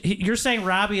 Yeah, so. You're saying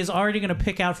Robbie is already going to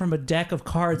pick out from a deck of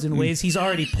cards in ways he's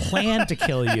already planned to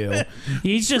kill you.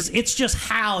 It's just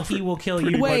how he will kill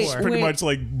you. Pretty much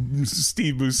like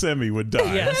Steve Buscemi would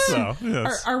die. Yes. So,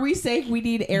 yes. Are we saying we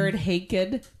need Aaron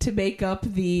Hankin to make up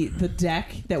the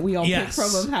deck that we all pick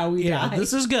from of how we die?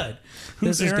 This is good.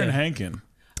 Who's Aaron Hankin?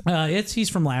 He's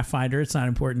from Laugh Finder. It's not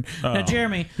important. Now,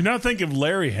 Jeremy, you're not thinking of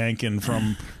Larry Hankin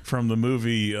from the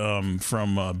movie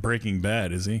from Breaking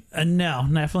Bad, is he? No,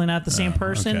 definitely not the same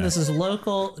person. Okay. This is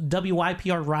local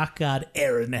WYPR rock god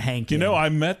Aaron Hankin. I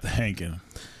met Hankin.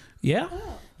 Yeah.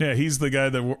 Yeah, he's the guy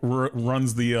that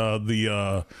runs the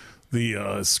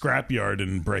scrapyard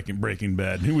in Breaking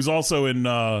Bad. He was also in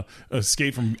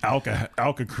Escape from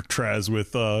Alcatraz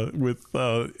with Clint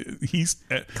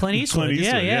Eastwood.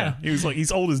 Yeah.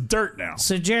 He's old as dirt now.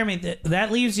 So Jeremy,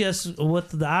 that leaves us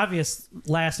with the obvious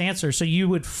last answer. So you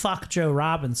would fuck Joe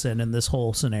Robinson in this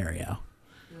whole scenario.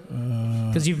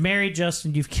 Because you've married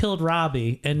Justin, you've killed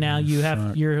Robbie, and now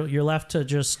you're left to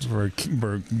just we're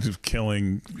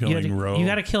killing Roe. You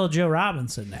got to kill Joe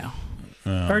Robinson now.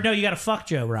 Or no, you got to fuck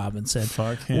Joe Robinson.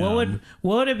 Fuck him. What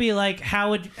would it be like?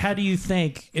 How do you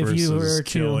think if versus you were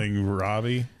killing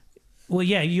Robbie? Well,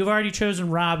 yeah, you've already chosen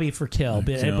Robbie for kill,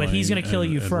 but he's going to kill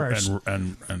you first.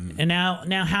 And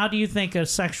now, how do you think a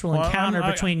sexual encounter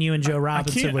between you and Joe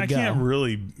Robinson would go? I can't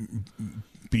really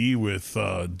be with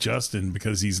Justin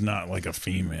because he's not like a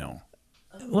female.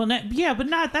 Well, yeah, but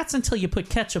not. That's until you put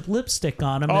ketchup lipstick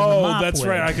on them. Oh, and the mop that's wig.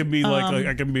 right. I can be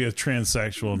I can be a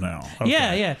transsexual now. Okay.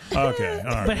 Yeah. Okay. All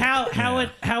right. But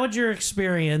how would your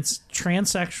experience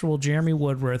transsexual Jeremy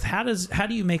Woodworth? How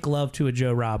do you make love to a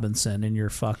Joe Robinson in your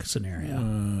fuck scenario?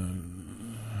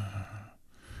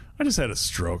 I just had a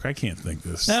stroke. I can't think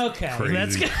this. Okay,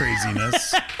 that's good.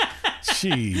 Craziness.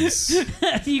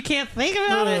 Jeez. You can't think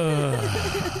about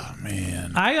it.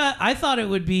 Man. I thought it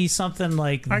would be something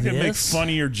like I this. can make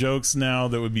funnier jokes now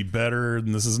that would be better,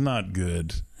 and this is not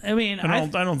good. I mean, I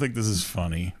don't think this is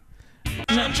funny.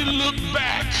 Time to look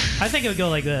back I think it would go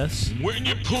like this. when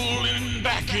you're pulling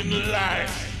back in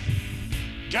life.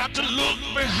 Got to look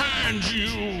behind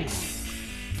you,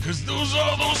 'cause those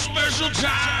are those special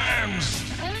times.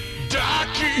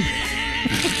 Docking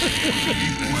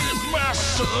with my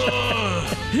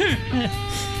son.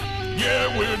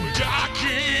 Yeah, we're docking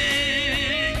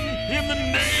in the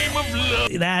name of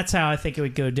love. That's how I think it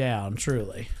would go down.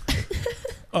 Truly.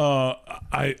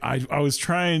 I was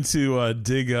trying to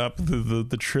dig up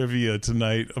the trivia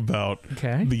tonight about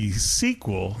the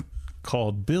sequel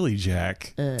called Billy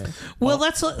Jack. Well,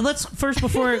 let's first,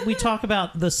 before we talk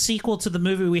about the sequel to the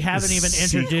movie we haven't even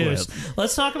introduced,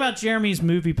 let's talk about Jeremy's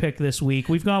movie pick this week.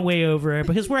 We've gone way over it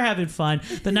because we're having fun.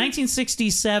 The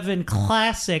 1967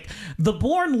 classic, The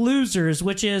Born Losers,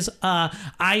 which is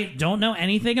I don't know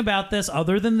anything about this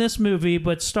other than this movie,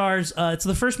 but stars. It's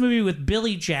the first movie with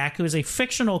Billy Jack, who is a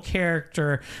fictional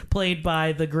character played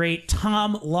by the great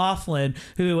Tom Laughlin,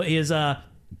 who is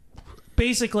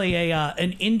basically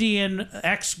an Indian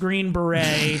ex-Green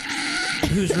Beret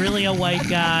who's really a white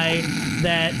guy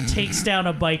that takes down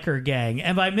a biker gang.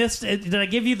 And I missed it. Did I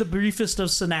give you the briefest of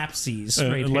synopses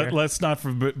right here? Let's not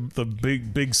forget the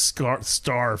big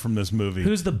star from this movie.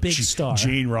 Who's the big star?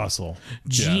 Jane Russell.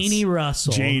 Jane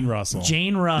Russell. Jane Russell.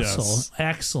 Jane Russell. Yes.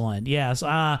 Excellent. Yes.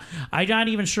 I'm not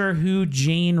even sure who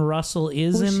Jane Russell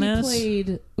is in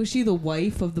this. Was she the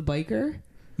wife of the biker?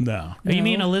 No. You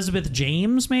mean Elizabeth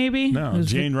James, maybe? No,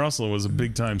 Jane Russell was a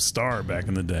big-time star back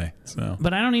in the day. So,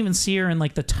 but I don't even see her in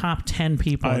like the top 10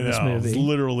 people in this movie. It's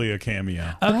literally a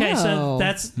cameo. Okay, so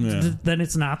then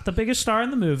it's not the biggest star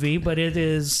in the movie, but it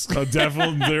is.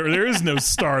 Definitely, there is no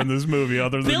star in this movie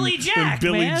other than Billy Jack,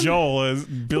 than Billy man. Joel as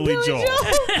Billy Joel.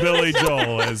 Billy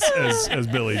Joel as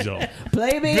Billy Joel.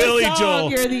 Play me Billy a song. Joel.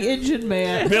 You're the engine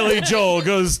man. Billy Joel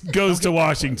goes to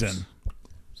Washington.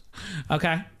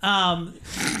 Okay.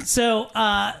 So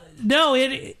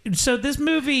this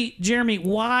movie, Jeremy,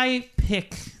 why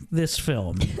pick this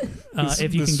film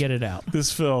if you can get it out?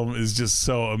 This film is just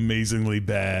so amazingly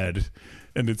bad,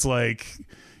 and it's like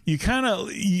you kind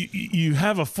of you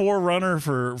have a forerunner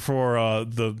for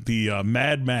the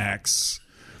Mad Max.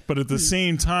 But at the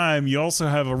same time, you also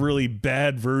have a really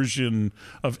bad version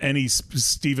of any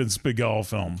Steven Seagal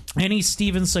film. Any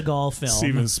Steven Seagal film.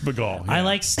 Steven Seagal. Yeah. I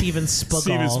like Steven Seagal.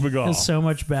 Steven Seagal. Is so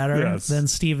much better than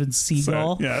Steven Seagal.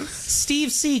 So, yes. Steve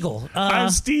Seagal. I'm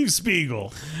Steve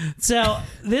Spiegel. So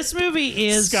this movie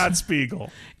is Scott Spiegel.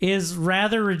 Is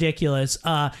rather ridiculous.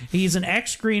 He's an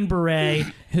ex-Green Beret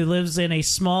who lives in a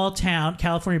small town,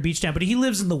 California beach town, but he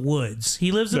lives in the woods.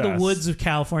 He lives in the woods of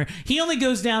California. He only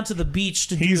goes down to the beach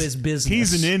to do his business.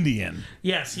 He's an Indian.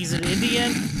 Yes, he's an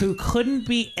Indian who couldn't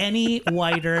be any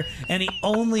whiter, and he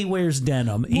only wears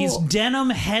denim. He's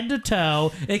denim head to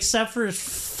toe, except for his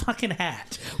fucking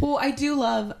hat. Well, I do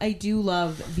love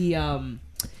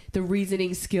the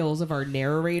reasoning skills of our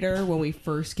narrator when we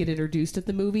first get introduced at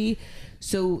the movie.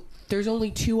 So there's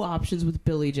only two options with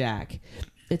Billy Jack.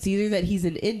 It's either that he's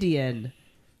an Indian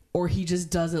or he just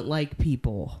doesn't like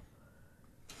people.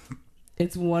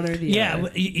 It's one or the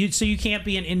other. Yeah, so you can't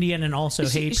be an Indian and also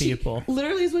hate people.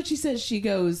 Literally is what she says. She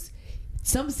goes,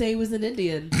 some say he was an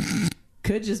Indian.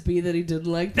 Could just be that he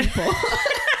didn't like people.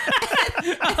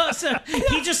 So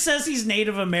he just says he's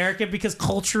Native American because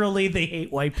culturally they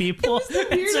hate white people. It was the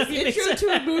weirdest intro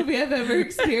to a movie I've ever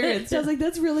experienced. I was like,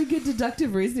 that's really good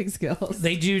deductive reasoning skills.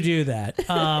 They do that.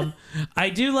 I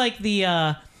do like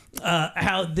the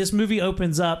how this movie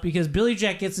opens up because Billy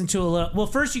Jack gets into a little... Well,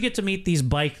 first you get to meet these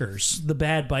bikers, the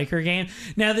bad biker gang.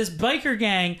 Now, this biker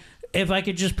gang... If I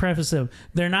could just preface them,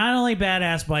 they're not only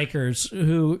badass bikers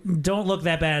who don't look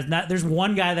that bad. There's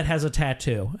one guy that has a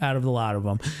tattoo out of the lot of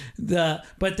them.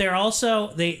 But they're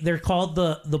also they're called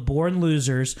the Born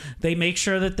Losers. They make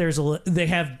sure that they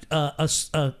have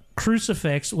a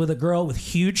crucifix with a girl with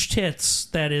huge tits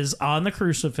that is on the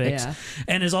crucifix,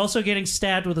 and is also getting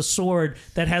stabbed with a sword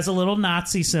that has a little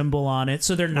Nazi symbol on it.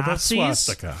 So they're Nazis.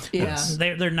 Swastika.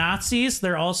 They're Nazis.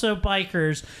 They're also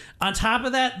bikers. On top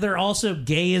of that, they're also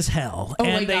gay as hell. Oh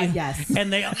and my God, yes.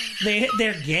 And they're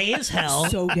gay as hell.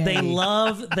 So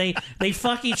gay. They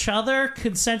fuck each other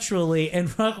consensually and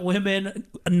fuck women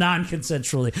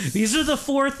non-consensually. These are the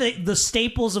four the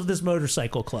staples of this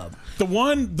motorcycle club. The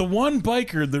one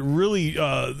biker that really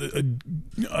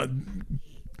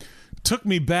took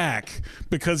me back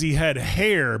because he had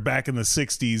hair back in the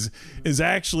 60s is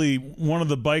actually one of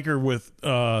the biker with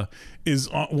is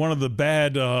one of the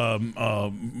bad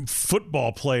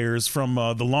football players from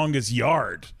The Longest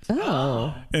Yard.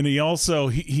 Oh. And he also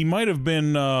he might have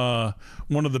been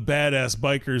one of the badass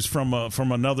bikers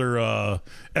from another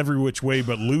Every Which Way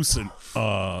But Loose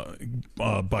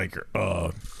biker.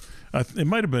 It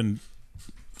might have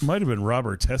been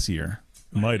Robert Tessier.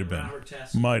 Might have been.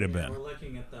 We're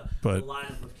looking at the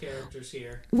lineup of characters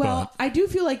here. Well, I do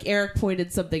feel like Eric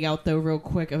pointed something out, though, real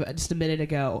quick, just a minute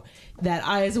ago, that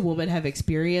I, as a woman, have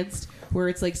experienced, where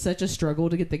it's like such a struggle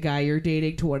to get the guy you're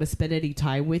dating to want to spend any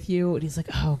time with you. And he's like,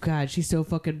 oh, God, she's so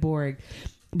fucking boring.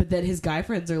 But then his guy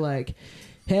friends are like,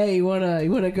 hey, you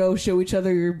wanna go show each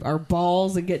other our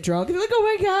balls and get drunk? And they're like,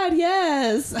 oh my God,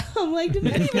 yes. I'm like, did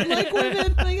I even like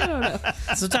women? Like, I don't know.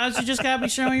 Sometimes you just gotta be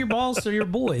showing your balls to your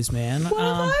boys, man. What if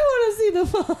I want to see the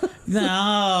balls?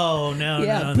 No.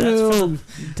 Yeah, That's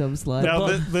dumb slut. Now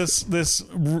this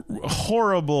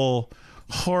horrible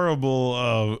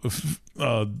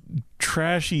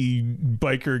trashy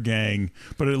biker gang,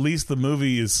 but at least the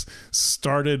movie is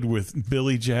started with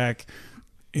Billy Jack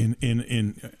in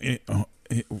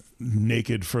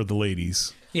naked for the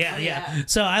ladies. Yeah.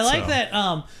 So I like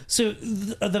that. So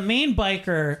the main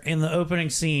biker in the opening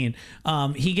scene,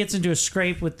 he gets into a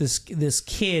scrape with this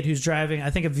kid who's driving,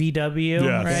 I think, a VW,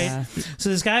 right? Yeah. So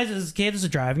this kid is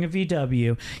driving a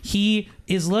VW. He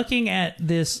is looking at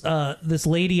this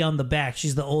lady on the back.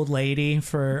 She's the old lady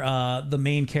for the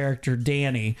main character,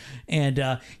 Danny,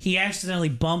 and he accidentally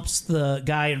bumps the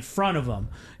guy in front of him.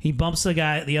 He bumps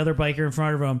the other biker in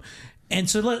front of him. And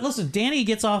so, listen, Danny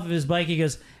gets off of his bike. He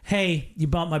goes, hey, you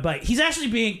bumped my bike. He's actually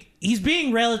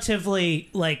being relatively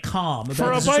like calm about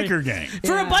for a biker gang.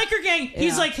 For a biker gang,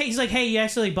 he's like, hey, you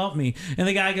actually bumped me. And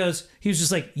the guy goes, he was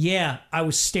just like, yeah, I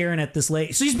was staring at this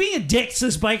lady. So he's being a dick to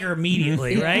this biker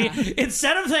immediately, right?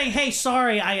 Instead of saying, hey,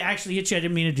 sorry, I actually hit you, I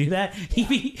didn't mean to do that.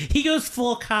 He goes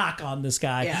full cock on this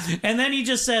guy, and then he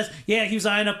just says, yeah, he was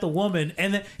eyeing up the woman,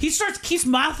 and then he keeps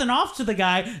mouthing off to the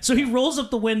guy. So he rolls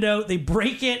up the window, they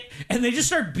break it, and they just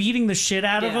start beating the shit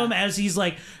out of him as he's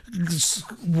like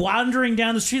wandering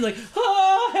down the street like,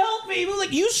 oh, help me.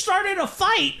 Like, you started a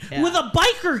fight with a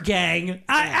biker gang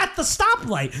at the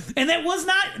stoplight, and that was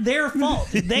not their fault.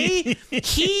 He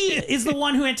is the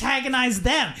one who antagonized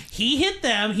them. He hit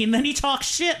them, and then he talks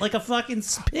shit like a fucking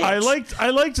bitch. I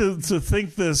like to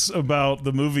think this about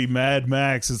the movie Mad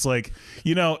Max. It's like,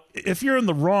 if you're in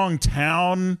the wrong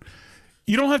town,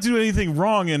 you don't have to do anything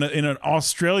wrong in an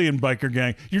Australian biker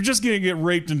gang. You're just going to get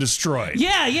raped and destroyed.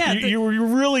 Yeah.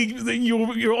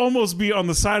 You'll almost be on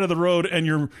the side of the road, and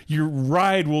your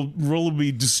ride will really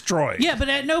be destroyed. Yeah, but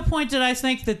at no point did I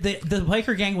think that the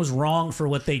biker gang was wrong for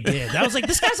what they did. I was like,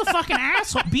 this guy's a fucking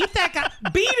asshole. Beat that guy.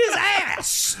 Beat his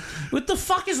ass. What the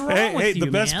fuck is wrong with you,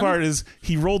 the best man? part is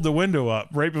he rolled the window up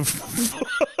right before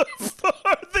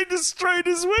they destroyed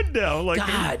his window. Like,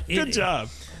 God, good job.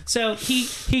 So he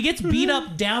gets beat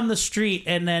up down the street,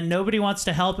 and then nobody wants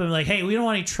to help him. Like, hey, we don't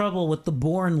want any trouble with the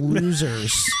Born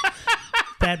Losers.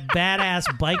 That badass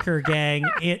biker gang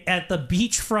at the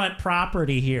beachfront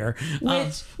property here.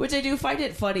 Which I do find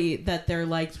it funny that they're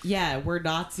like, yeah, we're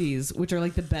Nazis, which are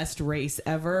like the best race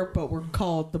ever, but we're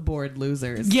called the Born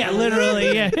Losers. Yeah,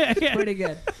 literally. Yeah. Pretty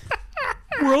good.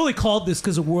 We're only called this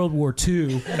because of World War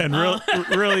II. And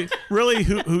really,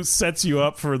 who sets you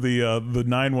up for the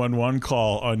 911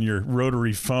 call on your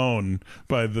rotary phone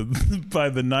by the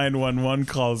 911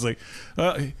 call is like,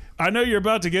 I know you're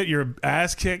about to get your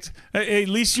ass kicked. Hey, at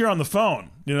least you're on the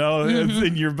phone,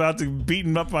 and you're about to be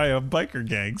beaten up by a biker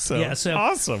gang. So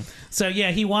awesome. So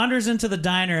he wanders into the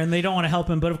diner, and they don't want to help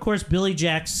him. But of course, Billy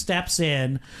Jack steps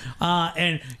in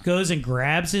and goes and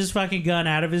grabs his fucking gun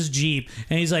out of his Jeep,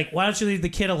 and he's like, "Why don't you leave the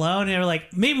kid alone?" And they're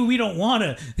like, "Maybe we don't want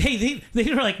to." Hey,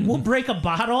 they're like, "We'll break a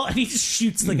bottle," and he just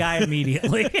shoots the guy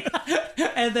immediately.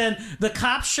 And then the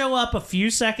cops show up a few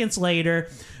seconds later.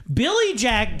 Billy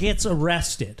Jack gets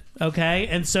arrested, okay?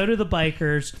 And so do the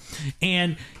bikers.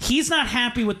 And he's not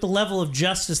happy with the level of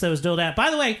justice that was doled out.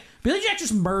 By the way, Billy Jack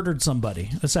just murdered somebody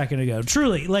a second ago.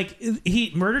 Truly, like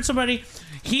he murdered somebody.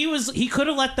 He could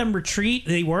have let them retreat.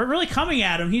 They weren't really coming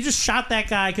at him. He just shot that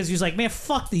guy because he was like, man,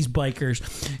 fuck these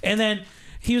bikers. And then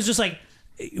he was just like,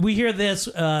 we hear this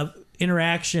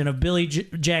interaction of Billy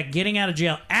Jack getting out of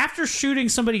jail after shooting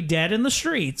somebody dead in the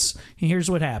streets. And here's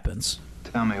what happens.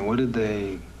 Tell me, what did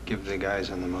they give the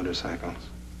guys on the motorcycles?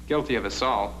 Guilty of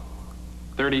assault,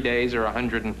 30 days or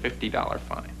 $150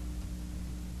 fine.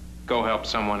 Go help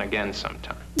someone again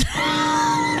sometime.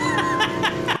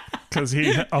 Because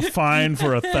a fine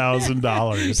for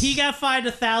 $1,000. He got fined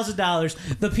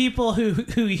 $1,000. The people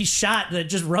who he shot that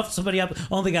just roughed somebody up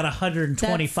only got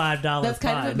 $125. That's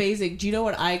kind of amazing. Do you know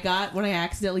what I got when I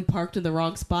accidentally parked in the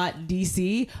wrong spot in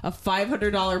DC? A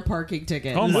 $500 parking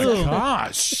ticket. Oh my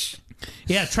gosh.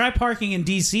 Yeah, try parking in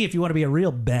DC if you want to be a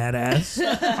real badass.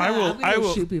 I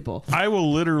will shoot people. I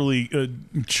will literally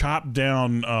chop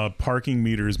down parking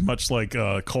meters, much like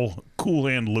Cool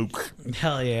Hand Luke.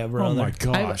 Hell yeah, brother! Oh my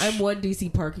gosh! I'm one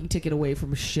DC parking ticket away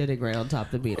from shitting right on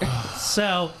top of the meter.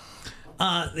 So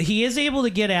he is able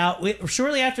to get out.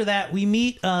 Shortly after that, we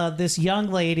meet this young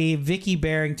lady, Vicky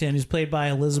Barrington, who's played by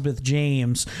Elizabeth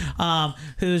James,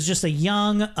 who's just a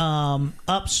young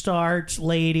upstart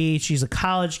lady. She's a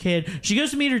college kid. She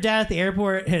goes to meet her dad at the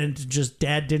airport, and just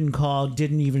dad didn't call,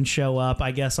 didn't even show up.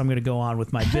 I guess I'm going to go on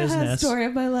with my business. Story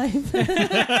of my life.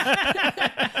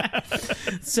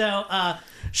 So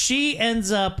she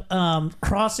ends up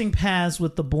crossing paths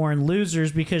with the Born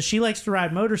Losers because she likes to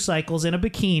ride motorcycles in a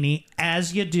bikini,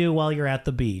 as you do while you're at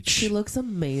the beach. She looks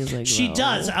amazing. She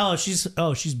though. does.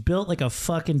 She's built like a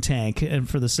fucking tank, and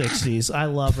for the 60s, I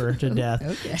love her to death.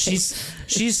 Okay.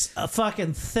 She's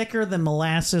fucking thicker than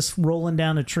molasses rolling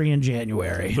down a tree in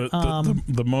January.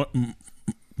 The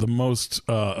most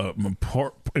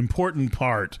important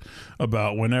part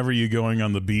about whenever you're going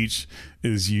on the beach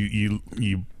is you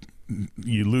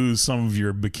lose some of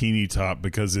your bikini top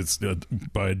because it's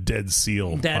by a dead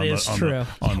seal. That is true.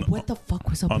 What the fuck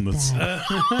was up with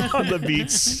that? On the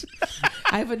beach.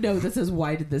 I have a note that says,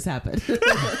 "Why did this happen?"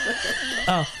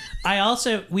 Oh.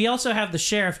 We also have the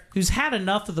sheriff who's had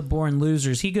enough of the Born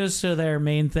Losers. He goes to their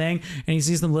main thing and he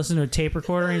sees them listen to a tape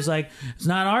recorder and he's like, it's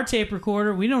not our tape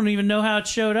recorder. We don't even know how it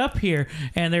showed up here.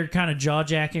 And they're kind of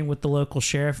jaw-jacking with the local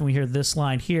sheriff, and we hear this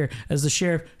line here as the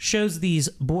sheriff shows these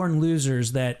Born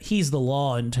Losers that he's the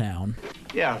law in town.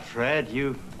 Yeah, Fred,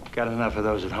 you got enough of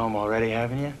those at home already,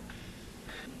 haven't you?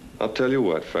 I'll tell you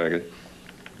what, faggot.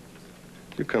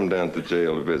 You come down to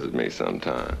jail to visit me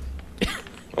sometime.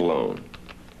 Alone.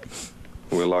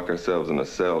 We'll lock ourselves in a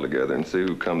cell together and see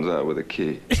who comes out with a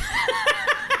key.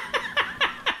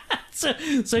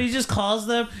 So he just calls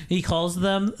them. He calls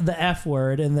them the F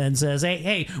word and then says,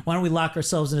 "Hey, why don't we lock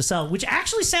ourselves in a cell?" Which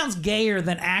actually sounds gayer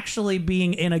than actually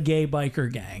being in a gay biker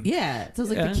gang. Yeah, it sounds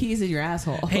like the keys in your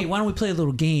asshole. Hey, why don't we play a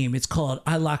little game? It's called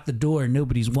 "I Lock the Door and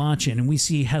Nobody's Watching," and we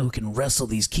see how we can wrestle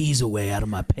these keys away out of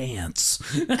my pants.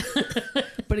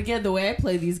 But again, the way I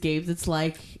play these games, it's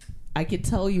like I can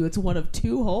tell you it's one of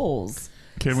two holes.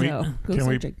 Can we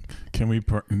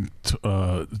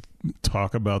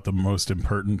talk about the most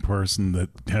important person that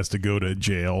has to go to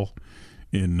jail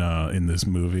in this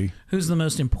movie? Who's the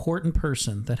most important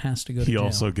person that has to go to jail? He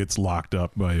also gets locked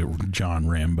up by John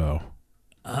Rambo.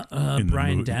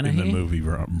 Brian Dennehy? In the movie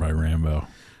by Rambo.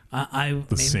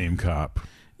 The same cop.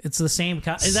 It's the same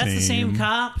cop. Is that the same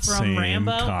cop from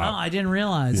Rambo? Cop. Oh, I didn't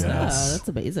realize that. That's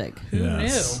amazing. Who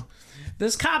knew?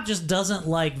 This cop just doesn't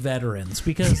like veterans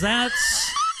because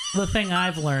that's the thing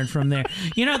I've learned from there.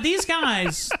 You know, these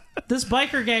guys, this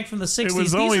biker gang from the 60s. It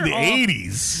was only the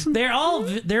 80s.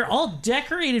 They're all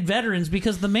decorated veterans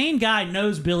because the main guy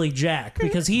knows Billy Jack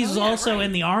because he's also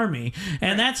in the army.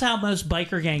 And that's how most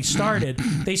biker gangs started.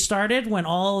 They started when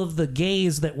all of the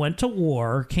gays that went to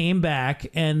war came back,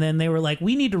 and then they were like,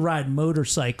 we need to ride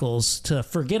motorcycles to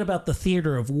forget about the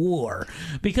theater of war.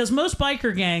 Because most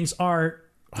biker gangs are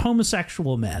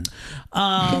homosexual men,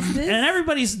 and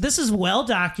this is well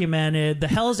documented. The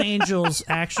Hells Angels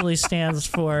actually stands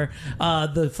for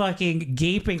the fucking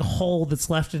gaping hole that's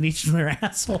left in each of their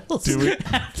assholes. Do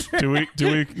we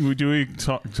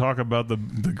talk about the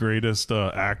greatest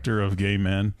actor of gay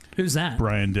men? Who's that?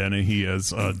 Brian Dennehy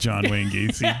as John Wayne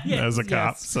Gacy as a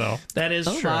cop. So that is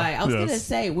true. I was gonna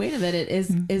say, wait a minute,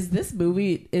 is this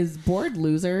movie, is Born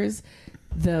Losers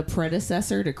the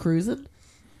predecessor to Cruisin'?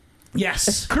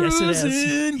 Yes. Cruising, yes, it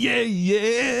is.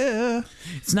 yeah.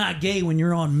 It's not gay when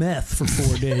you're on meth for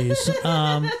 4 days.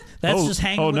 That's just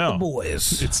hanging with the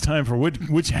boys. It's time for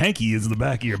which hanky is in the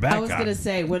back of your back. I was going to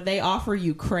say, when they offer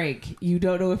you crank, you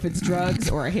don't know if it's drugs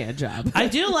or a hand job. I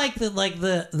do like that. Like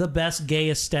the best gay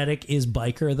aesthetic is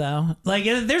biker, though. Like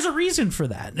there's a reason for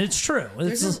that. It's true.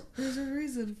 There's a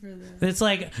reason for that. It's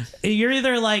like you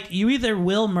either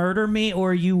will murder me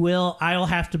or I'll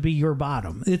have to be your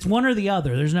bottom. It's one or the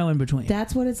other. There's no in between.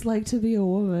 That's what it's like to be a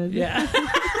woman. Yeah.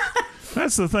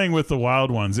 That's the thing with the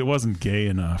Wild Ones. It wasn't gay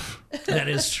enough. That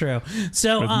is true.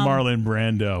 So with Marlon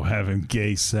Brando having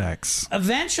gay sex.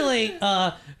 Eventually,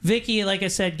 Vicky, like I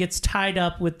said, gets tied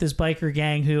up with this biker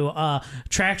gang who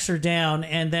tracks her down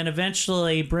and then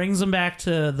eventually brings them back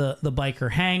to the biker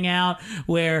hangout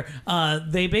where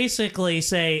they basically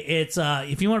say it's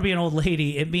if you want to be an old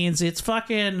lady, it means it's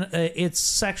fucking it's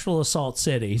sexual assault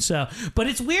city. So, but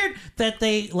it's weird that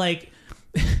they like.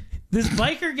 This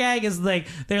biker gang is like,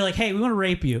 they're like, hey, we want to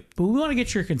rape you, but we want to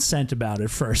get your consent about it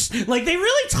first. Like, they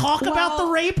really talk about the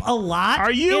rape a lot. Are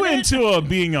you into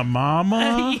being a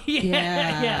mama?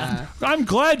 Yeah. I'm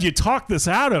glad you talked this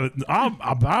out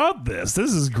about this.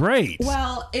 This is great.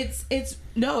 Well, it's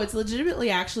legitimately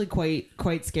actually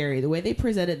quite scary. The way they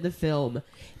present it in the film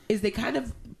is they kind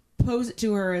of pose it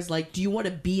to her as like, do you want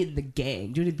to be in the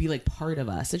gang? Do you want to be like part of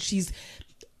us? And she's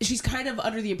kind of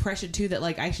under the impression too that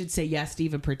like I should say yes to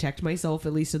even protect myself,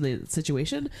 at least in the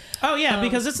situation. Oh yeah,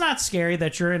 because it's not scary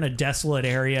that you're in a desolate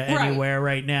area anywhere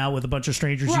right now with a bunch of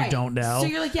strangers you don't know. So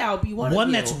you're like, yeah, I'll be one of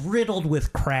you. That's riddled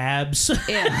with crabs.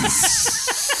 Yeah.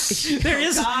 There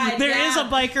is a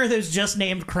biker who's just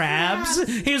named Krabs.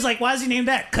 He was like, why is he named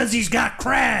that? Because he's got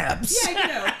crabs.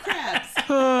 Yeah, crabs.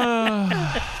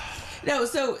 No,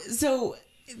 so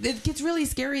it gets really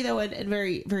scary though, and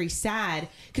very, very sad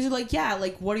because you're like, yeah,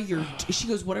 like what are your? She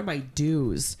goes, what are my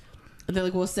dues? And they're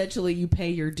like, well, essentially, you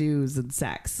pay your dues in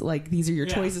sex. Like these are your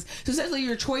choices. So essentially,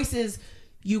 your choices,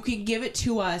 you can give it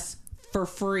to us for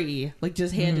free, like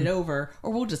just hand it over,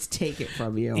 or we'll just take it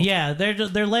from you. Yeah,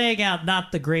 they're laying out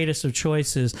not the greatest of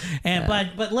choices, and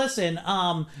but listen,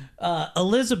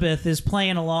 Elizabeth is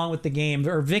playing along with the game,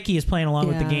 or Vicky is playing along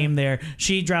with the game. There,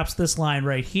 she drops this line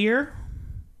right here.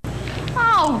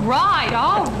 All right.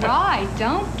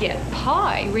 Don't get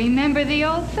pie. Remember the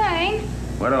old saying?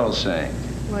 What old saying?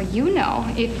 Well, you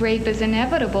know, if rape is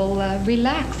inevitable,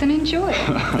 relax and enjoy it.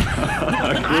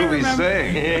 Groovy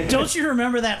saying. Don't you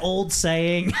remember that old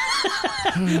saying?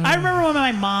 I remember when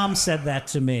my mom said that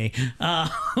to me. I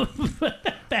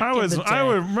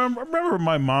remember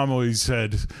my mom always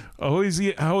said,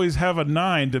 always have a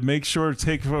 9 to make sure to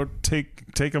take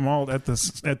them all at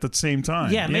the same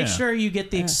time. Yeah, make sure you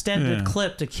get the extended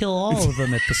clip to kill all of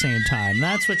them at the same time.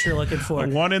 That's what you're looking for.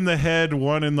 One in the head,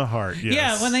 one in the heart. Yes.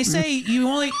 Yeah, when they say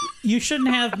you shouldn't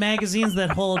have magazines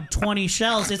that hold 20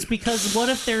 shells, it's because what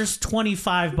if there's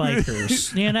 25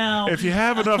 bikers? You know, if you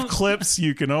have enough clips,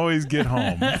 you can always get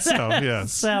home. So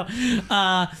yes. So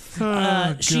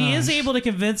she is able to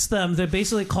convince them to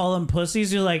basically call them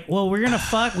pussies. You're like, well, we're gonna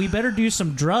fuck. We better do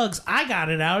some drugs. I got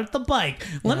it out at the bike.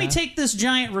 Let me take this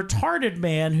giant retarded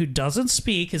man who doesn't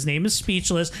speak. His name is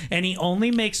Speechless, and he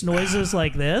only makes noises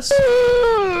like this.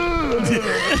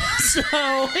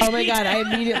 Oh my god! I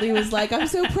immediately was like, I'm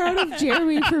so proud of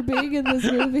Jeremy for being in this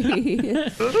movie.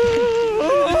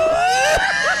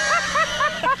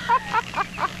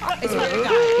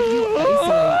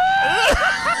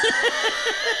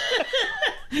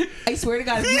 I swear to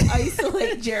God, if you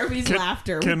isolate Jeremy's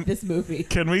laughter with this movie.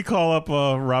 Can we call up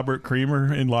Robert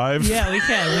Creamer in live? Yeah, we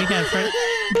can.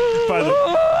 By the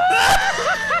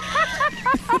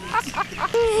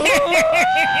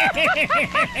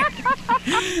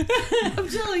I'm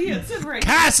telling you, it's right.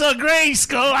 Castle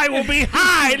Grayskull, I will be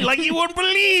high like you wouldn't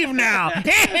believe now.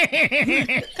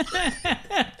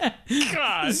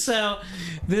 God. So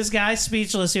this guy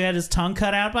Speechless, who had his tongue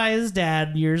cut out by his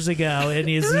dad years ago, and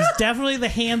he's definitely the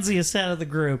handsiest out of the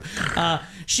group.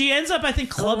 She ends up, I think,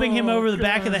 clubbing him over the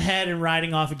back of the head and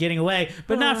riding off and getting away,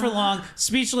 but not for long.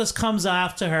 Speechless comes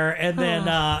after her and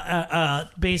then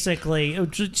basically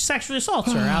sexually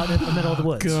assaults her out in the middle of the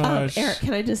woods. Eric,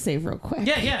 can I just say real quick?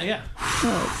 Yeah.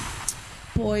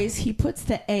 Boys, he puts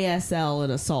the ASL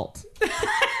in assault.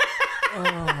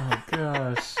 Oh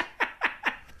gosh.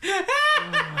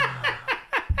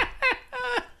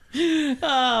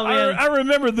 Oh man! I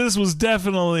remember this was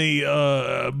definitely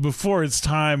before its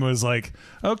time. It was like,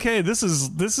 okay, this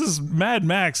is Mad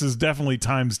Max is definitely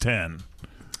times 10.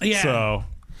 Yeah. So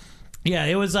Yeah,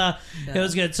 it was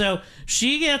good. So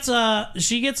she gets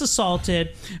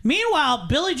assaulted. Meanwhile,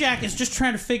 Billy Jack is just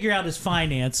trying to figure out his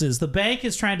finances. The bank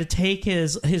is trying to take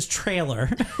his trailer.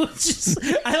 Which is,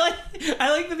 I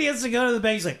like that he has to go to the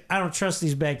bank. He's like, I don't trust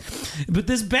these banks. But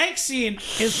this bank scene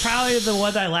is probably the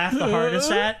one that I laughed the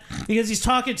hardest at, because he's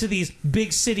talking to these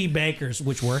big city bankers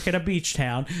which work at a beach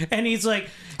town, and he's like,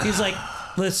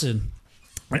 listen,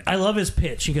 I love his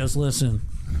pitch. He goes, listen,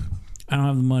 I don't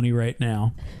have the money right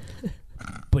now,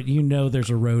 but you know there's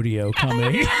a rodeo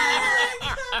coming.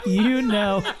 You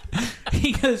know.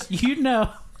 He goes, you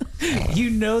know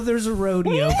there's a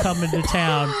rodeo coming to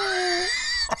town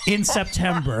in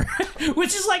September,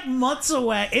 which is like months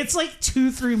away. It's like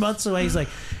 2-3 months away. He's like,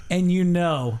 and you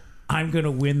know I'm going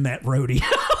to win that rodeo.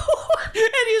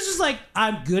 And he's just like,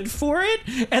 I'm good for it.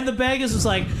 And the bank is just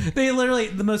like, they literally,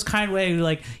 the most kind way,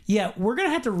 like, yeah, we're going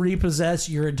to have to repossess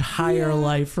your entire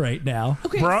life right now.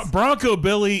 Okay. Bronco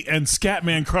Billy and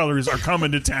Scatman Crothers are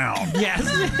coming to town. Yes.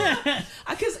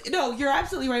 Because, no, you're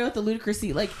absolutely right about the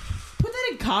ludicrousy. Like, put that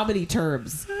in comedy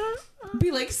terms.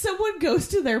 Be like, someone goes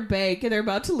to their bank and they're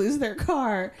about to lose their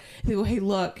car. They go, hey,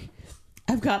 look,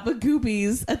 I've got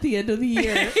Magoobies at the end of the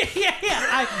year. Yeah.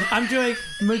 I'm doing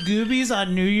Magoobies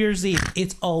on New Year's Eve.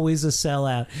 It's always a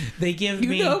sellout. They give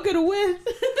me... You know I'm going to win.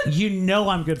 You know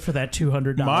I'm good for that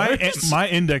 $200. My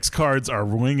index cards are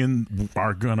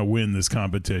going to win this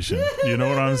competition. You know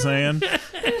what I'm saying?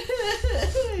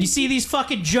 You see these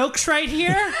fucking jokes right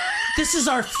here? This is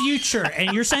our future,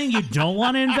 and you're saying you don't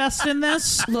want to invest in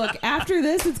this? Look, after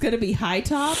this, it's going to be high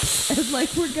top, and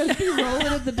like we're going to be rolling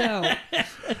in the dough.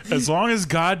 As long as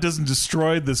God doesn't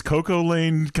destroy this Coco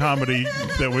Lane comedy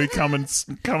that we coming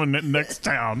next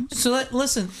town. So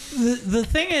listen, the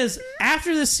thing is,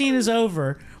 after this scene is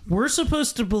over, we're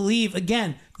supposed to believe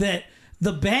again that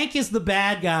the bank is the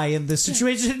bad guy in this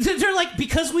situation. They're like,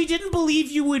 because we didn't believe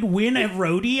you would win a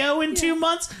rodeo in 2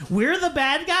 months, we're the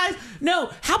bad guys? No.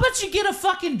 How about you get a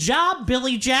fucking job,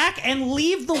 Billy Jack, and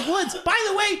leave the woods? By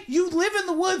the way, you live in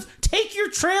the woods. Take your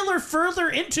trailer further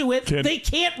into it. They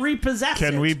can't repossess it.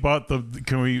 Can we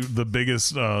the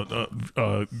biggest oh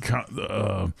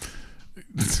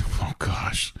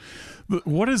gosh.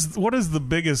 What is the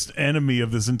biggest enemy of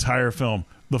this entire film?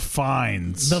 The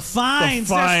fines. The fines.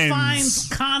 There's fines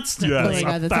constantly.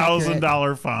 Yes,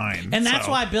 $1,000 fine. And that's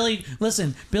why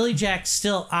Billy Jack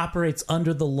still operates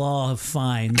under the law of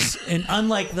fines. And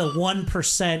unlike the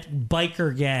 1%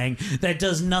 biker gang that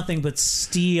does nothing but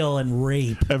steal and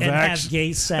rape and have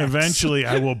gay sex. Eventually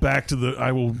I will back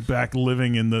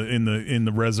living in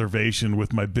the reservation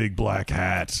with my big black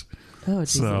hat. Oh,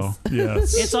 Jesus. So,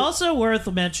 yes. It's also worth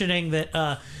mentioning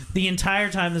that the entire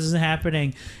time this is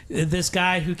happening, this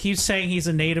guy who keeps saying he's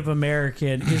a Native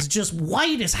American is just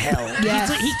white as hell.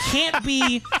 Yes. He can't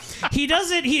be. He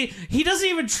doesn't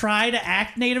even try to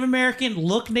act Native American,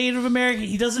 look Native American.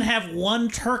 He doesn't have one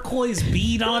turquoise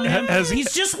bead on him.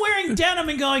 He's just wearing denim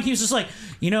and going. He's just like,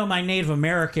 my Native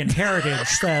American heritage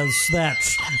says that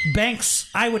banks.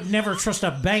 I would never trust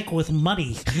a bank with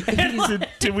money.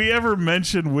 Did we ever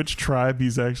mention which tribe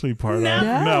he's actually part of?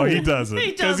 No, he doesn't,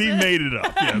 because he made it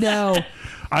up. Yes. No,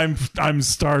 I'm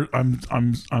part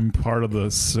of the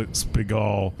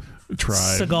Spigal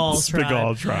tribe.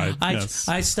 Spigal tribe. Yes.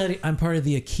 I'm part of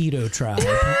the Aikido tribe.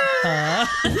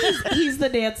 he's the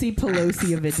Nancy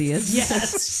Pelosi of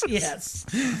Indians. Yes.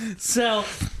 So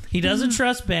he doesn't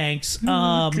trust banks.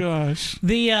 Gosh.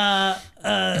 They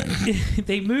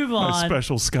move on. A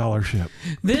special scholarship.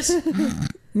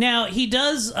 Now, he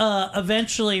does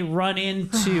eventually run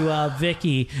into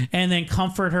Vicky and then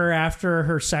comfort her after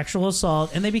her sexual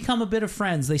assault, and they become a bit of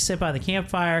friends. They sit by the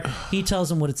campfire. He tells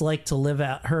him what it's like to live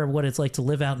out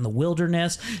in the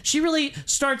wilderness. She really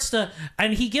starts to,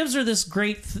 and he gives her this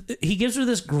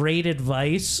great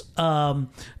advice of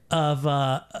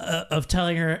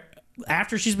telling her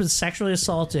after she's been sexually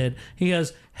assaulted. He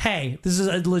goes, "Hey, this is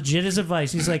a legit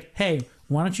advice." He's like, "Hey,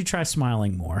 why don't you try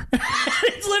smiling more?"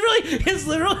 His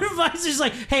literal advice is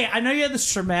like, "Hey, I know you had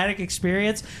this traumatic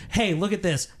experience. Hey, look at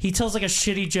this." He tells like a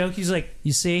shitty joke. He's like,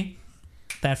 "You see?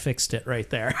 That fixed it right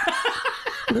there."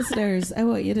 Listeners, I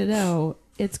want you to know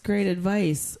it's great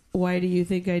advice. Why do you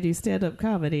think I do stand-up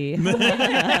comedy?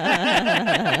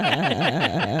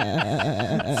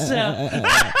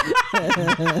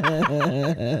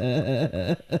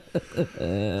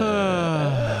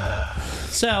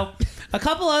 a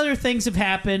couple other things have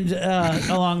happened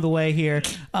along the way here.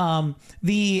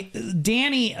 The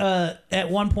Danny at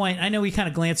one point, I know we kind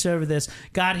of glanced over this,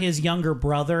 got his younger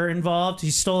brother involved.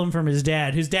 He stole him from his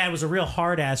dad, whose dad was a real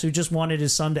hard ass who just wanted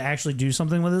his son to actually do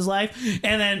something with his life.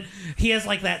 And then he has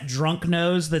like that drunk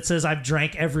nose that says, I've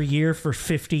drank every year for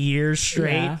 50 years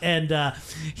straight. Yeah. And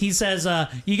he says,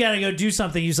 you got to go do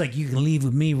something. He's like, you can leave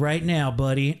with me right now,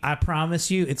 buddy. I promise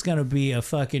you it's going to be a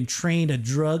fucking train of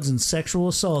drugs and sexual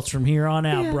assaults from here on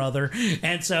out, brother.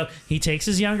 And so he takes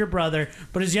his younger brother,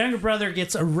 but his younger brother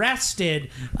gets arrested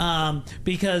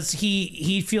because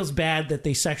he feels bad that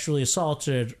they sexually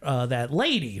assaulted that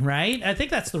lady, right? I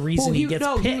think that's the reason he gets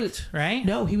picked, right?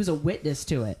 No, he was a witness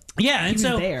to it. Yeah, and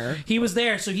he was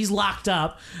there, so he's locked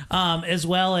up, as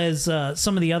well as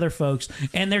some of the other folks,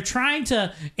 and they're trying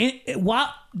to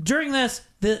during this,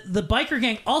 the biker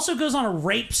gang also goes on a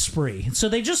rape spree. So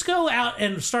they just go out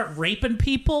and start raping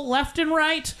people left and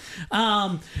right.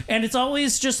 And it's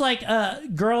always just like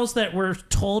girls that we're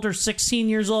told are 16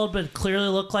 years old, but clearly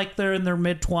look like they're in their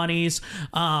mid-20s.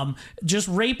 Just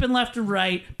raping left and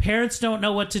right. Parents don't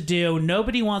know what to do.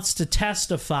 Nobody wants to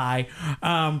testify.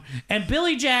 And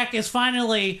Billy Jack is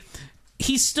finally...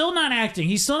 He's still not acting.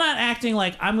 He's still not acting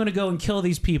like I'm going to go and kill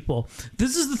these people.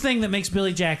 This is the thing that makes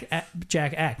Billy Jack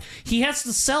act. He has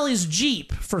to sell his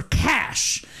Jeep for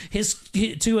cash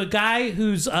to a guy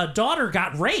whose daughter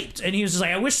got raped. And he was just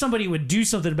like, I wish somebody would do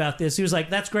something about this. He was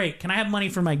like, that's great. Can I have money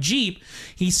for my Jeep?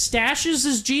 He stashes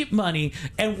his Jeep money.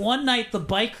 And one night the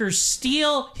bikers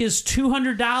steal his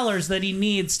 $200 that he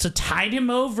needs to tide him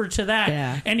over to that.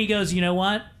 Yeah. And he goes, you know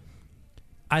what?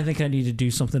 I think I need to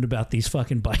do something about these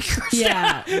fucking bikers.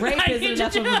 Yeah, rape isn't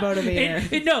enough of a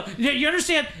motivator. No, you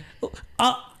understand?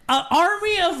 An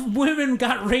army of women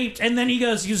got raped, and then he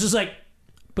was just like,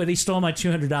 but he stole my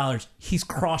 $200. He's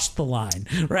crossed the line,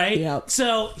 right? Yep.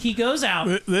 So he goes out.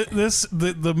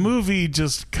 The movie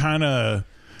just kind of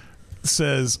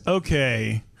says,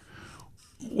 okay,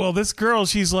 well, this girl,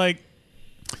 she's like,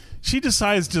 she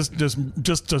decides just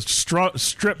to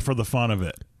strip for the fun of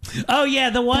it. Oh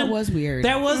yeah, the one that was weird.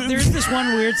 There's this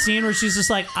one weird scene where she's just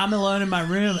like, I'm alone in my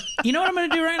room. You know what I'm going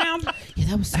to do right now? Yeah,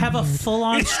 that was so have weird. A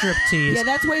full-on striptease. Yeah,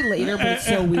 that's way later, but it's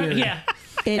so weird. Yeah.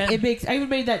 It makes. I even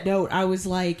made that note. I was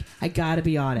like, I gotta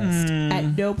be honest.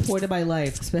 At no point in my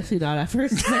life, especially not after a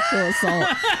sexual assault,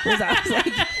 I was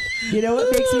like, you know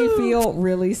what makes me feel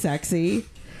really sexy?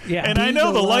 Yeah, and I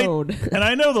know the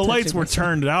lights were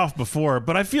turned off before,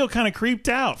 but I feel kind of creeped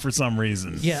out for some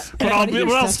reason. Yeah, but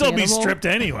I'll still be stripped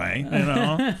anyway. You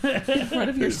know, in front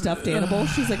of your stuffed animal.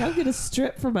 She's like, I'm gonna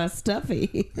strip for my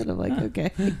stuffy, and I'm like,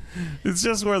 okay. It's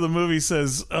just where the movie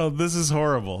says, "Oh, this is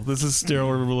horrible. This is still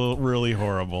really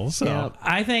horrible." So yeah.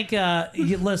 I think,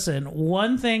 listen,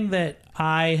 one thing that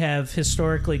I have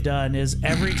historically done is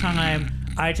every time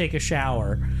I take a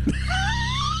shower.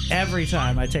 Every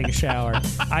time I take a shower,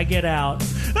 I get out,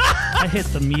 I hit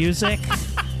the music,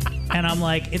 and I'm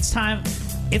like, it's time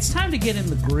to get in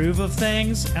the groove of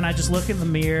things, and I just look in the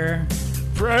mirror.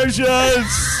 Precious!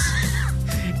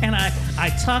 And I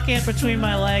tuck it between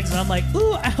my legs, and I'm like,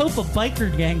 ooh, I hope a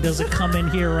biker gang doesn't come in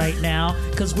here right now,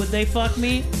 because would they fuck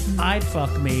me? I'd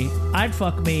fuck me. I'd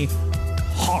fuck me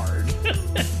hard.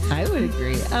 I would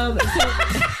agree.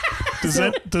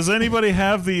 Does anybody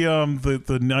have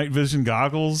the night vision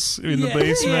goggles in the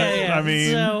basement? Yeah. I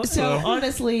mean, so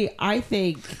honestly, I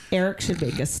think Eric should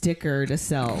make a sticker to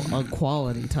sell on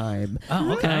Quality Time.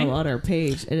 Oh, okay. On our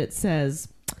page, and it says,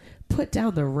 "Put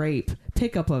down the rape,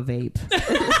 pick up a vape."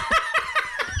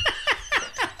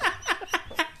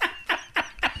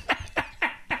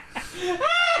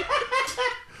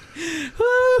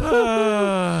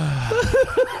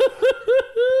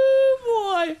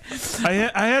 Boy,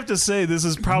 I have to say this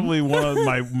is probably one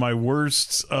of my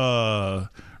worst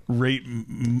rape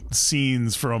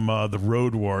scenes from the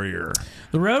Road Warrior.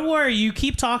 The Road Warrior, you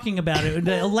keep talking about it.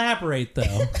 Elaborate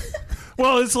though.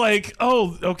 Well, it's like,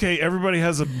 oh, okay, everybody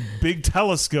has a big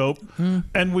telescope,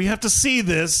 and we have to see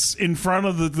this in front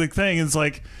of the thing. It's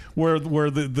like where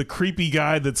the creepy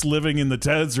guy that's living in the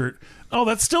desert. Oh,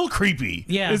 that's still creepy.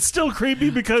 Yeah, it's still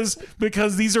creepy because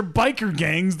these are biker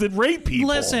gangs that rape people.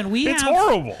 Listen, it's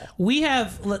horrible. We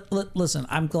have listen.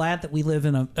 I'm glad that we live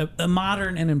in a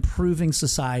modern and improving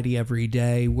society every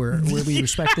day where we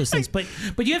respect those things. But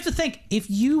you have to think, if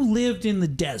you lived in the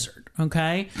desert,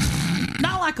 okay,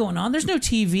 not a lot going on. There's no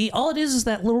TV. All it is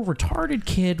that little retarded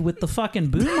kid with the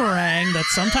fucking boomerang that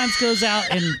sometimes goes out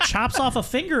and chops off a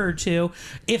finger or two.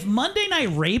 If Monday Night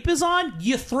Rape is on,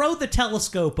 you throw the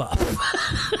telescope up.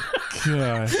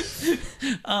 God.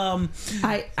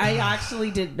 I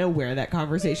actually didn't know where that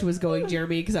conversation was going,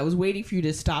 Jeremy, because I was waiting for you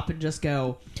to stop and just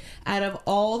go, out of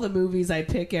all the movies I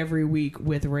pick every week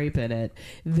with rape in it,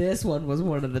 this one was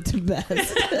one of the best.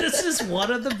 This is one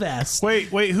of the best. Wait,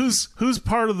 who's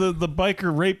part of the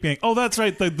biker rape gang? Oh, that's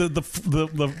right, the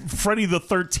Friday the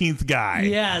 13th guy.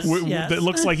 Yes, yes. That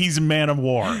looks like he's a Man of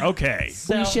War. Okay,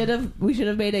 So, we should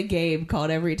have made a game called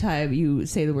every time you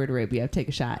say the word rape, you have to take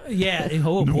a shot. Yeah.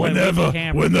 Oh, boy,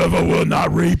 whenever we're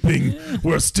not raping,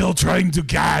 we're still trying to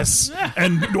gas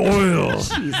and oil,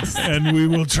 and we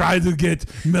will try to get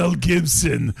Mel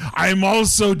Gibson. I'm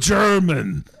also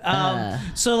German.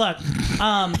 So look,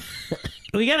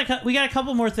 we got a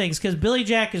couple more things because Billy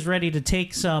Jack is ready to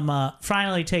take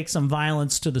finally take some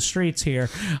violence to the streets here.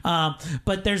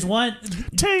 But there's one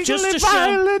just to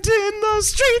violent in the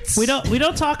streets. We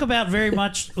don't talk about very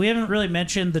much. We haven't really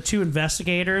mentioned the two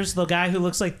investigators. The guy who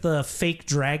looks like the fake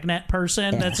Dragnet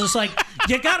person. That's just like,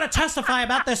 you gotta testify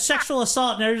about this sexual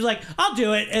assault, and they're just like, I'll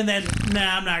do it, and then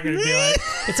nah, I'm not gonna do it.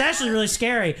 It's actually really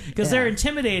scary because they're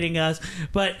intimidating us.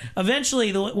 But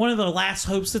eventually, one of the last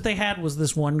hopes that they had was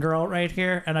this one girl right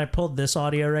here, and I pulled this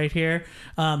audio right here.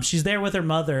 She's there with her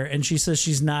mother, and she says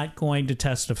she's not going to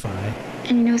testify.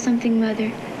 And you know something,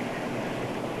 Mother?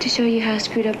 To show you how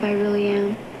screwed up I really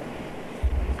am,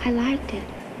 I liked it.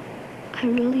 I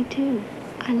really do.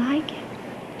 I like it.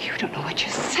 You don't know what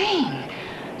you're saying.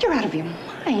 You're out of your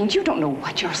mind. You don't know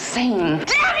what you're saying. Damn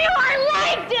you!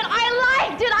 I liked it! I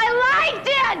liked it! I liked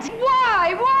it!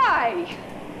 Why? Why?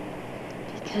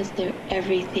 Because they're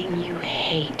everything you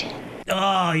hate.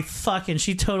 Oh,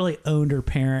 she totally owned her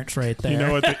parents right there. You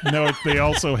know what? They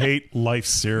also hate Life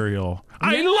cereal.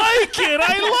 I like it.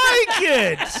 I like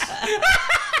it.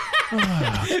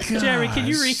 Oh, Jerry, can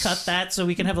you recut that so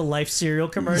we can have a Life cereal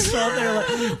commercial? They're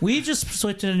like, we just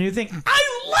switched to a new thing. I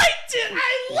liked it.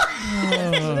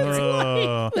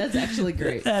 That's actually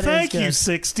great. Thank you,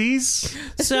 60s.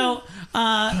 So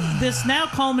this now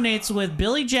culminates with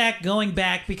Billy Jack going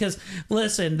back because,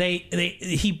 listen,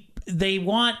 they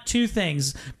want two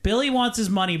things. Billy wants his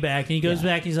money back, and he goes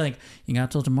back. He's like, you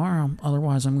got till tomorrow,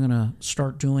 otherwise I'm gonna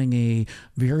start doing a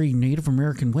very Native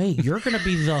American way.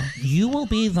 You will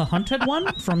be the hunted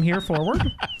one from here forward.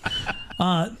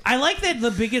 I like that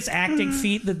the biggest acting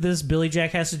feat that this Billy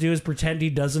Jack has to do is pretend he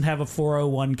doesn't have a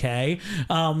 401k.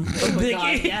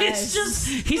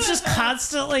 He's just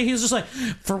constantly, he's just like,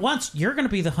 for once, you're going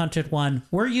to be the hunted one.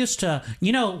 We're used to,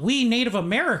 we Native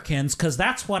Americans, because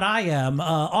that's what I am,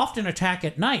 often attack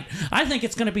at night. I think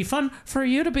it's going to be fun for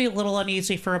you to be a little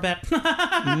uneasy for a bit.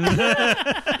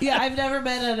 Yeah, I've never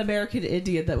met an American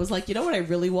Indian that was like, you know what I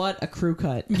really want? A crew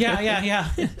cut.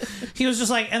 Yeah. He was just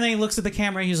like, and then he looks at the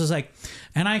camera, he's just like,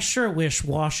 and I sure wish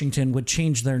Washington would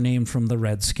change their name from the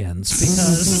Redskins,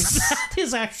 because that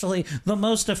is actually the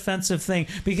most offensive thing,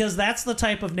 because that's the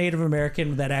type of Native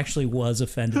American that actually was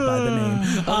offended by the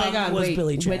name. Oh my God, was wait,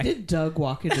 Billy Jack. when did Doug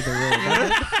walk into the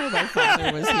room? My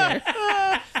father was here.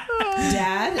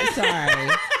 Dad,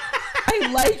 sorry.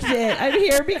 I liked it. I'm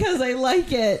here because I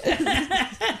like it.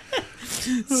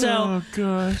 So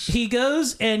he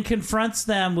goes and confronts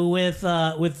them with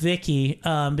Vicky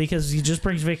because he just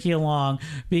brings Vicky along,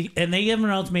 and they give him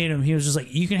an ultimatum. He was just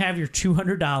like, you can have your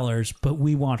 $200, but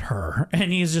we want her.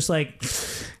 And he's just like,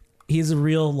 he's a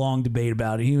real long debate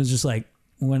about it. He was just like,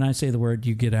 when I say the word,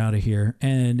 you get out of here.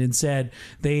 And instead,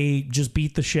 they just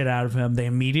beat the shit out of him. They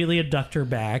immediately abduct her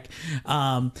back.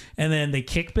 And then they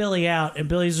kick Billy out. And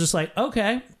Billy's just like,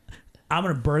 okay, I'm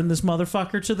going to burn this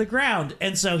motherfucker to the ground.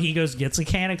 And so he goes, gets a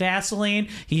can of gasoline.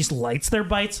 He lights their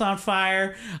bikes on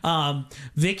fire.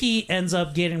 Vicky ends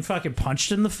up getting fucking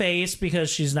punched in the face because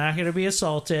she's not going to be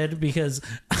assaulted, because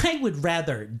I would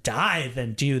rather die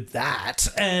than do that.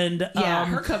 And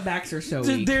her comebacks are so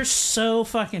weak. They're so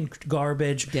fucking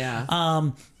garbage.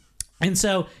 Yeah. And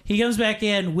so he comes back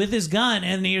in with his gun,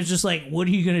 and he was just like, what are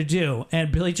you going to do?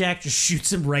 And Billy Jack just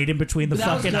shoots him right in between the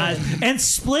fucking eyes and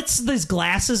splits his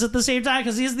glasses at the same time,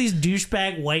 because he has these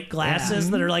douchebag white glasses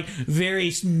that are like very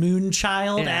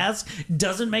Moonchild-esque.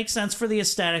 Doesn't make sense for the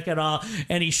aesthetic at all.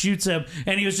 And he shoots him,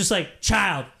 and he was just like,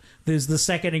 child. There's the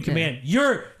second in command.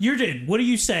 You're in. What do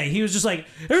you say? He was just like,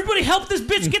 everybody help this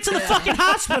bitch get to the fucking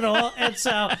hospital. And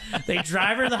so they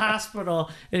drive her to the hospital,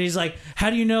 and he's like,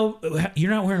 how do you know you're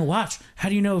not wearing a watch? How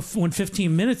do you know when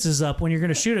 15 minutes is up when you're going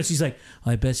to shoot us? He's like,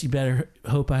 well, I bet you better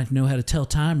hope I know how to tell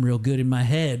time real good in my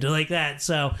head. Like that.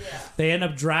 So they end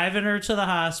up driving her to the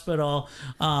hospital.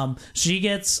 She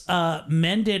gets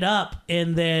mended up,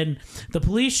 and then the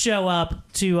police show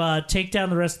up to take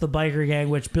down the rest of the biker gang,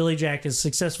 which Billy Jack has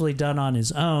successfully done on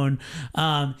his own.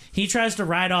 He tries to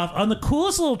ride off on the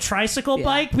coolest little tricycle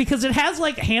bike because it has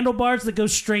like handlebars that go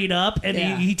straight up, and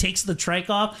he takes the trike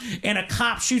off, and a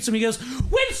cop shoots him. He goes,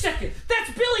 "Wait a second,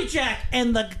 that's Billy Jack!"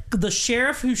 And the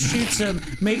sheriff who shoots him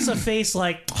makes a face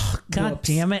like, oh, "God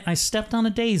damn it! I stepped on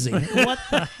a daisy. What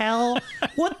the hell?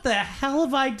 What the hell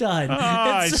have I done?"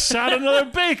 I shot another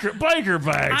biker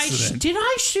by accident. Did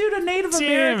I shoot a Native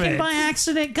American by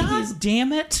accident? God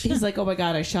damn it! He's like, "Oh my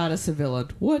God, I shot a civilian."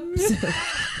 What?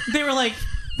 They were like,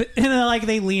 and then like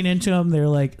they lean into him. They're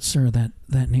like, "Sir, that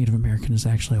Native American is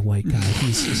actually a white guy.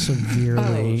 He's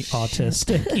severely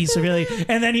autistic. He's severely."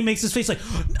 And then he makes his face like,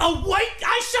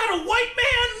 I shot a white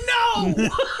man. No.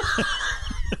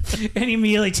 And he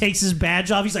immediately takes his badge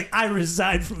off. He's like, "I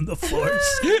resigned from the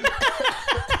force."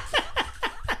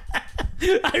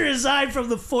 I resigned from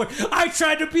the force. I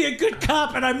tried to be a good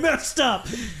cop and I messed up.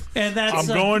 And that's I'm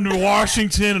going to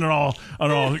Washington, and I'll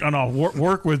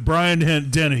work with Brian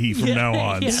Dennehy from now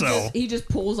on. So he just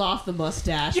pulls off the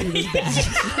mustache with his badge. I like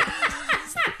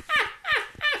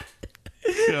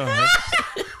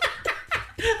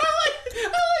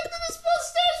that his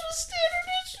mustache was standard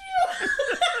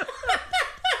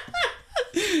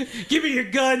issue. Give me your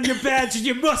gun, your badge, and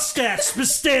your mustache,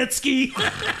 Spastansky.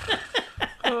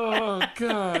 Oh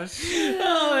gosh!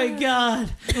 Oh my God!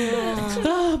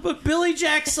 But Billy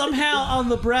Jack somehow, on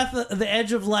the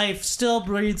edge of life, still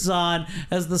breathes on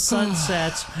as the sun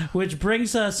sets, which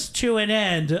brings us to an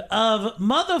end of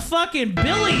motherfucking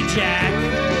Billy Jack.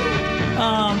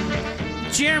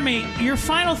 Jeremy, your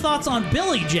final thoughts on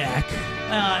Billy Jack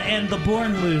and the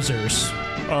Born Losers?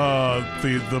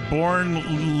 The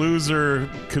Born Loser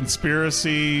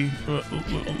conspiracy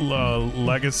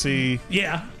legacy.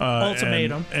 Yeah,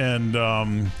 ultimatum. And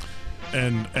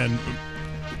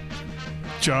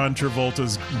John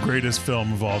Travolta's greatest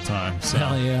film of all time. So,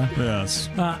 hell yeah. Yes.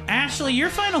 Ashley, your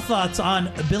final thoughts on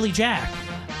Billy Jack?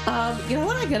 You know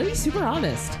what? I gotta be super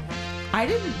honest. I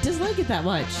didn't dislike it that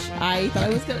much. I thought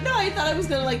I was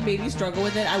gonna like maybe struggle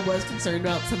with it. I was concerned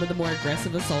about some of the more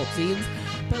aggressive assault scenes.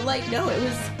 But I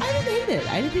didn't hate it.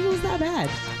 I didn't think it was that bad.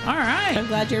 All right. I'm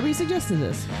glad Jeremy suggested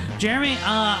this. Jeremy,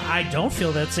 I don't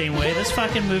feel that same way. This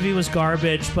fucking movie was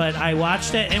garbage, but I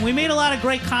watched it, and we made a lot of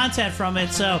great content from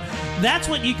it, so that's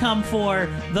what you come for.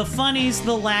 The funnies,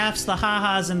 the laughs, the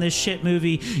ha-has in this shit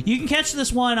movie. You can catch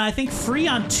this one, I think, free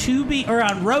on Tubi, or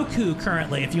on Roku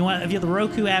currently. If you have the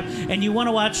Roku app, and you want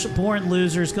to watch Born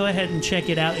Losers, go ahead and check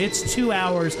it out. It's 2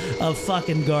 hours of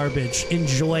fucking garbage.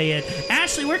 Enjoy it.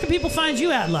 Ashley, where can people find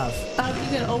you at, love?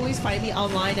 You can always find me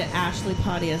online at Ashley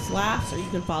Pontius Laughs, or you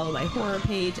can follow my horror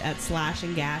page at Slash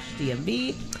and Gash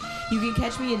DMV. You can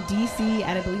catch me in DC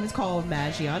at, I believe it's called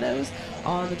Maggiano's.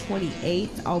 On the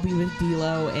 28th, I'll be with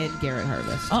D-Lo and Garrett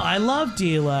Harvest. Oh, I love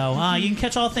D-Lo. You can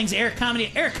catch all things Eric Comedy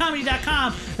at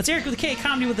ericcomedy.com. That's Eric with a K,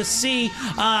 Comedy with a C.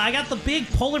 I got the big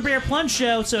Polar Bear Plunge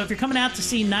show, so if you're coming out to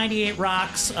see 98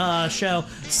 Rocks show,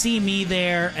 see me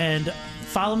there, and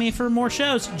follow me for more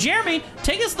shows. Jeremy,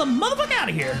 take us the motherfucker out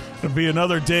of here. It'll be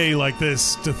another day like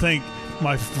this to think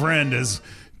my friend has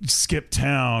skipped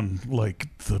town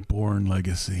like the Bourne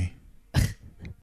legacy.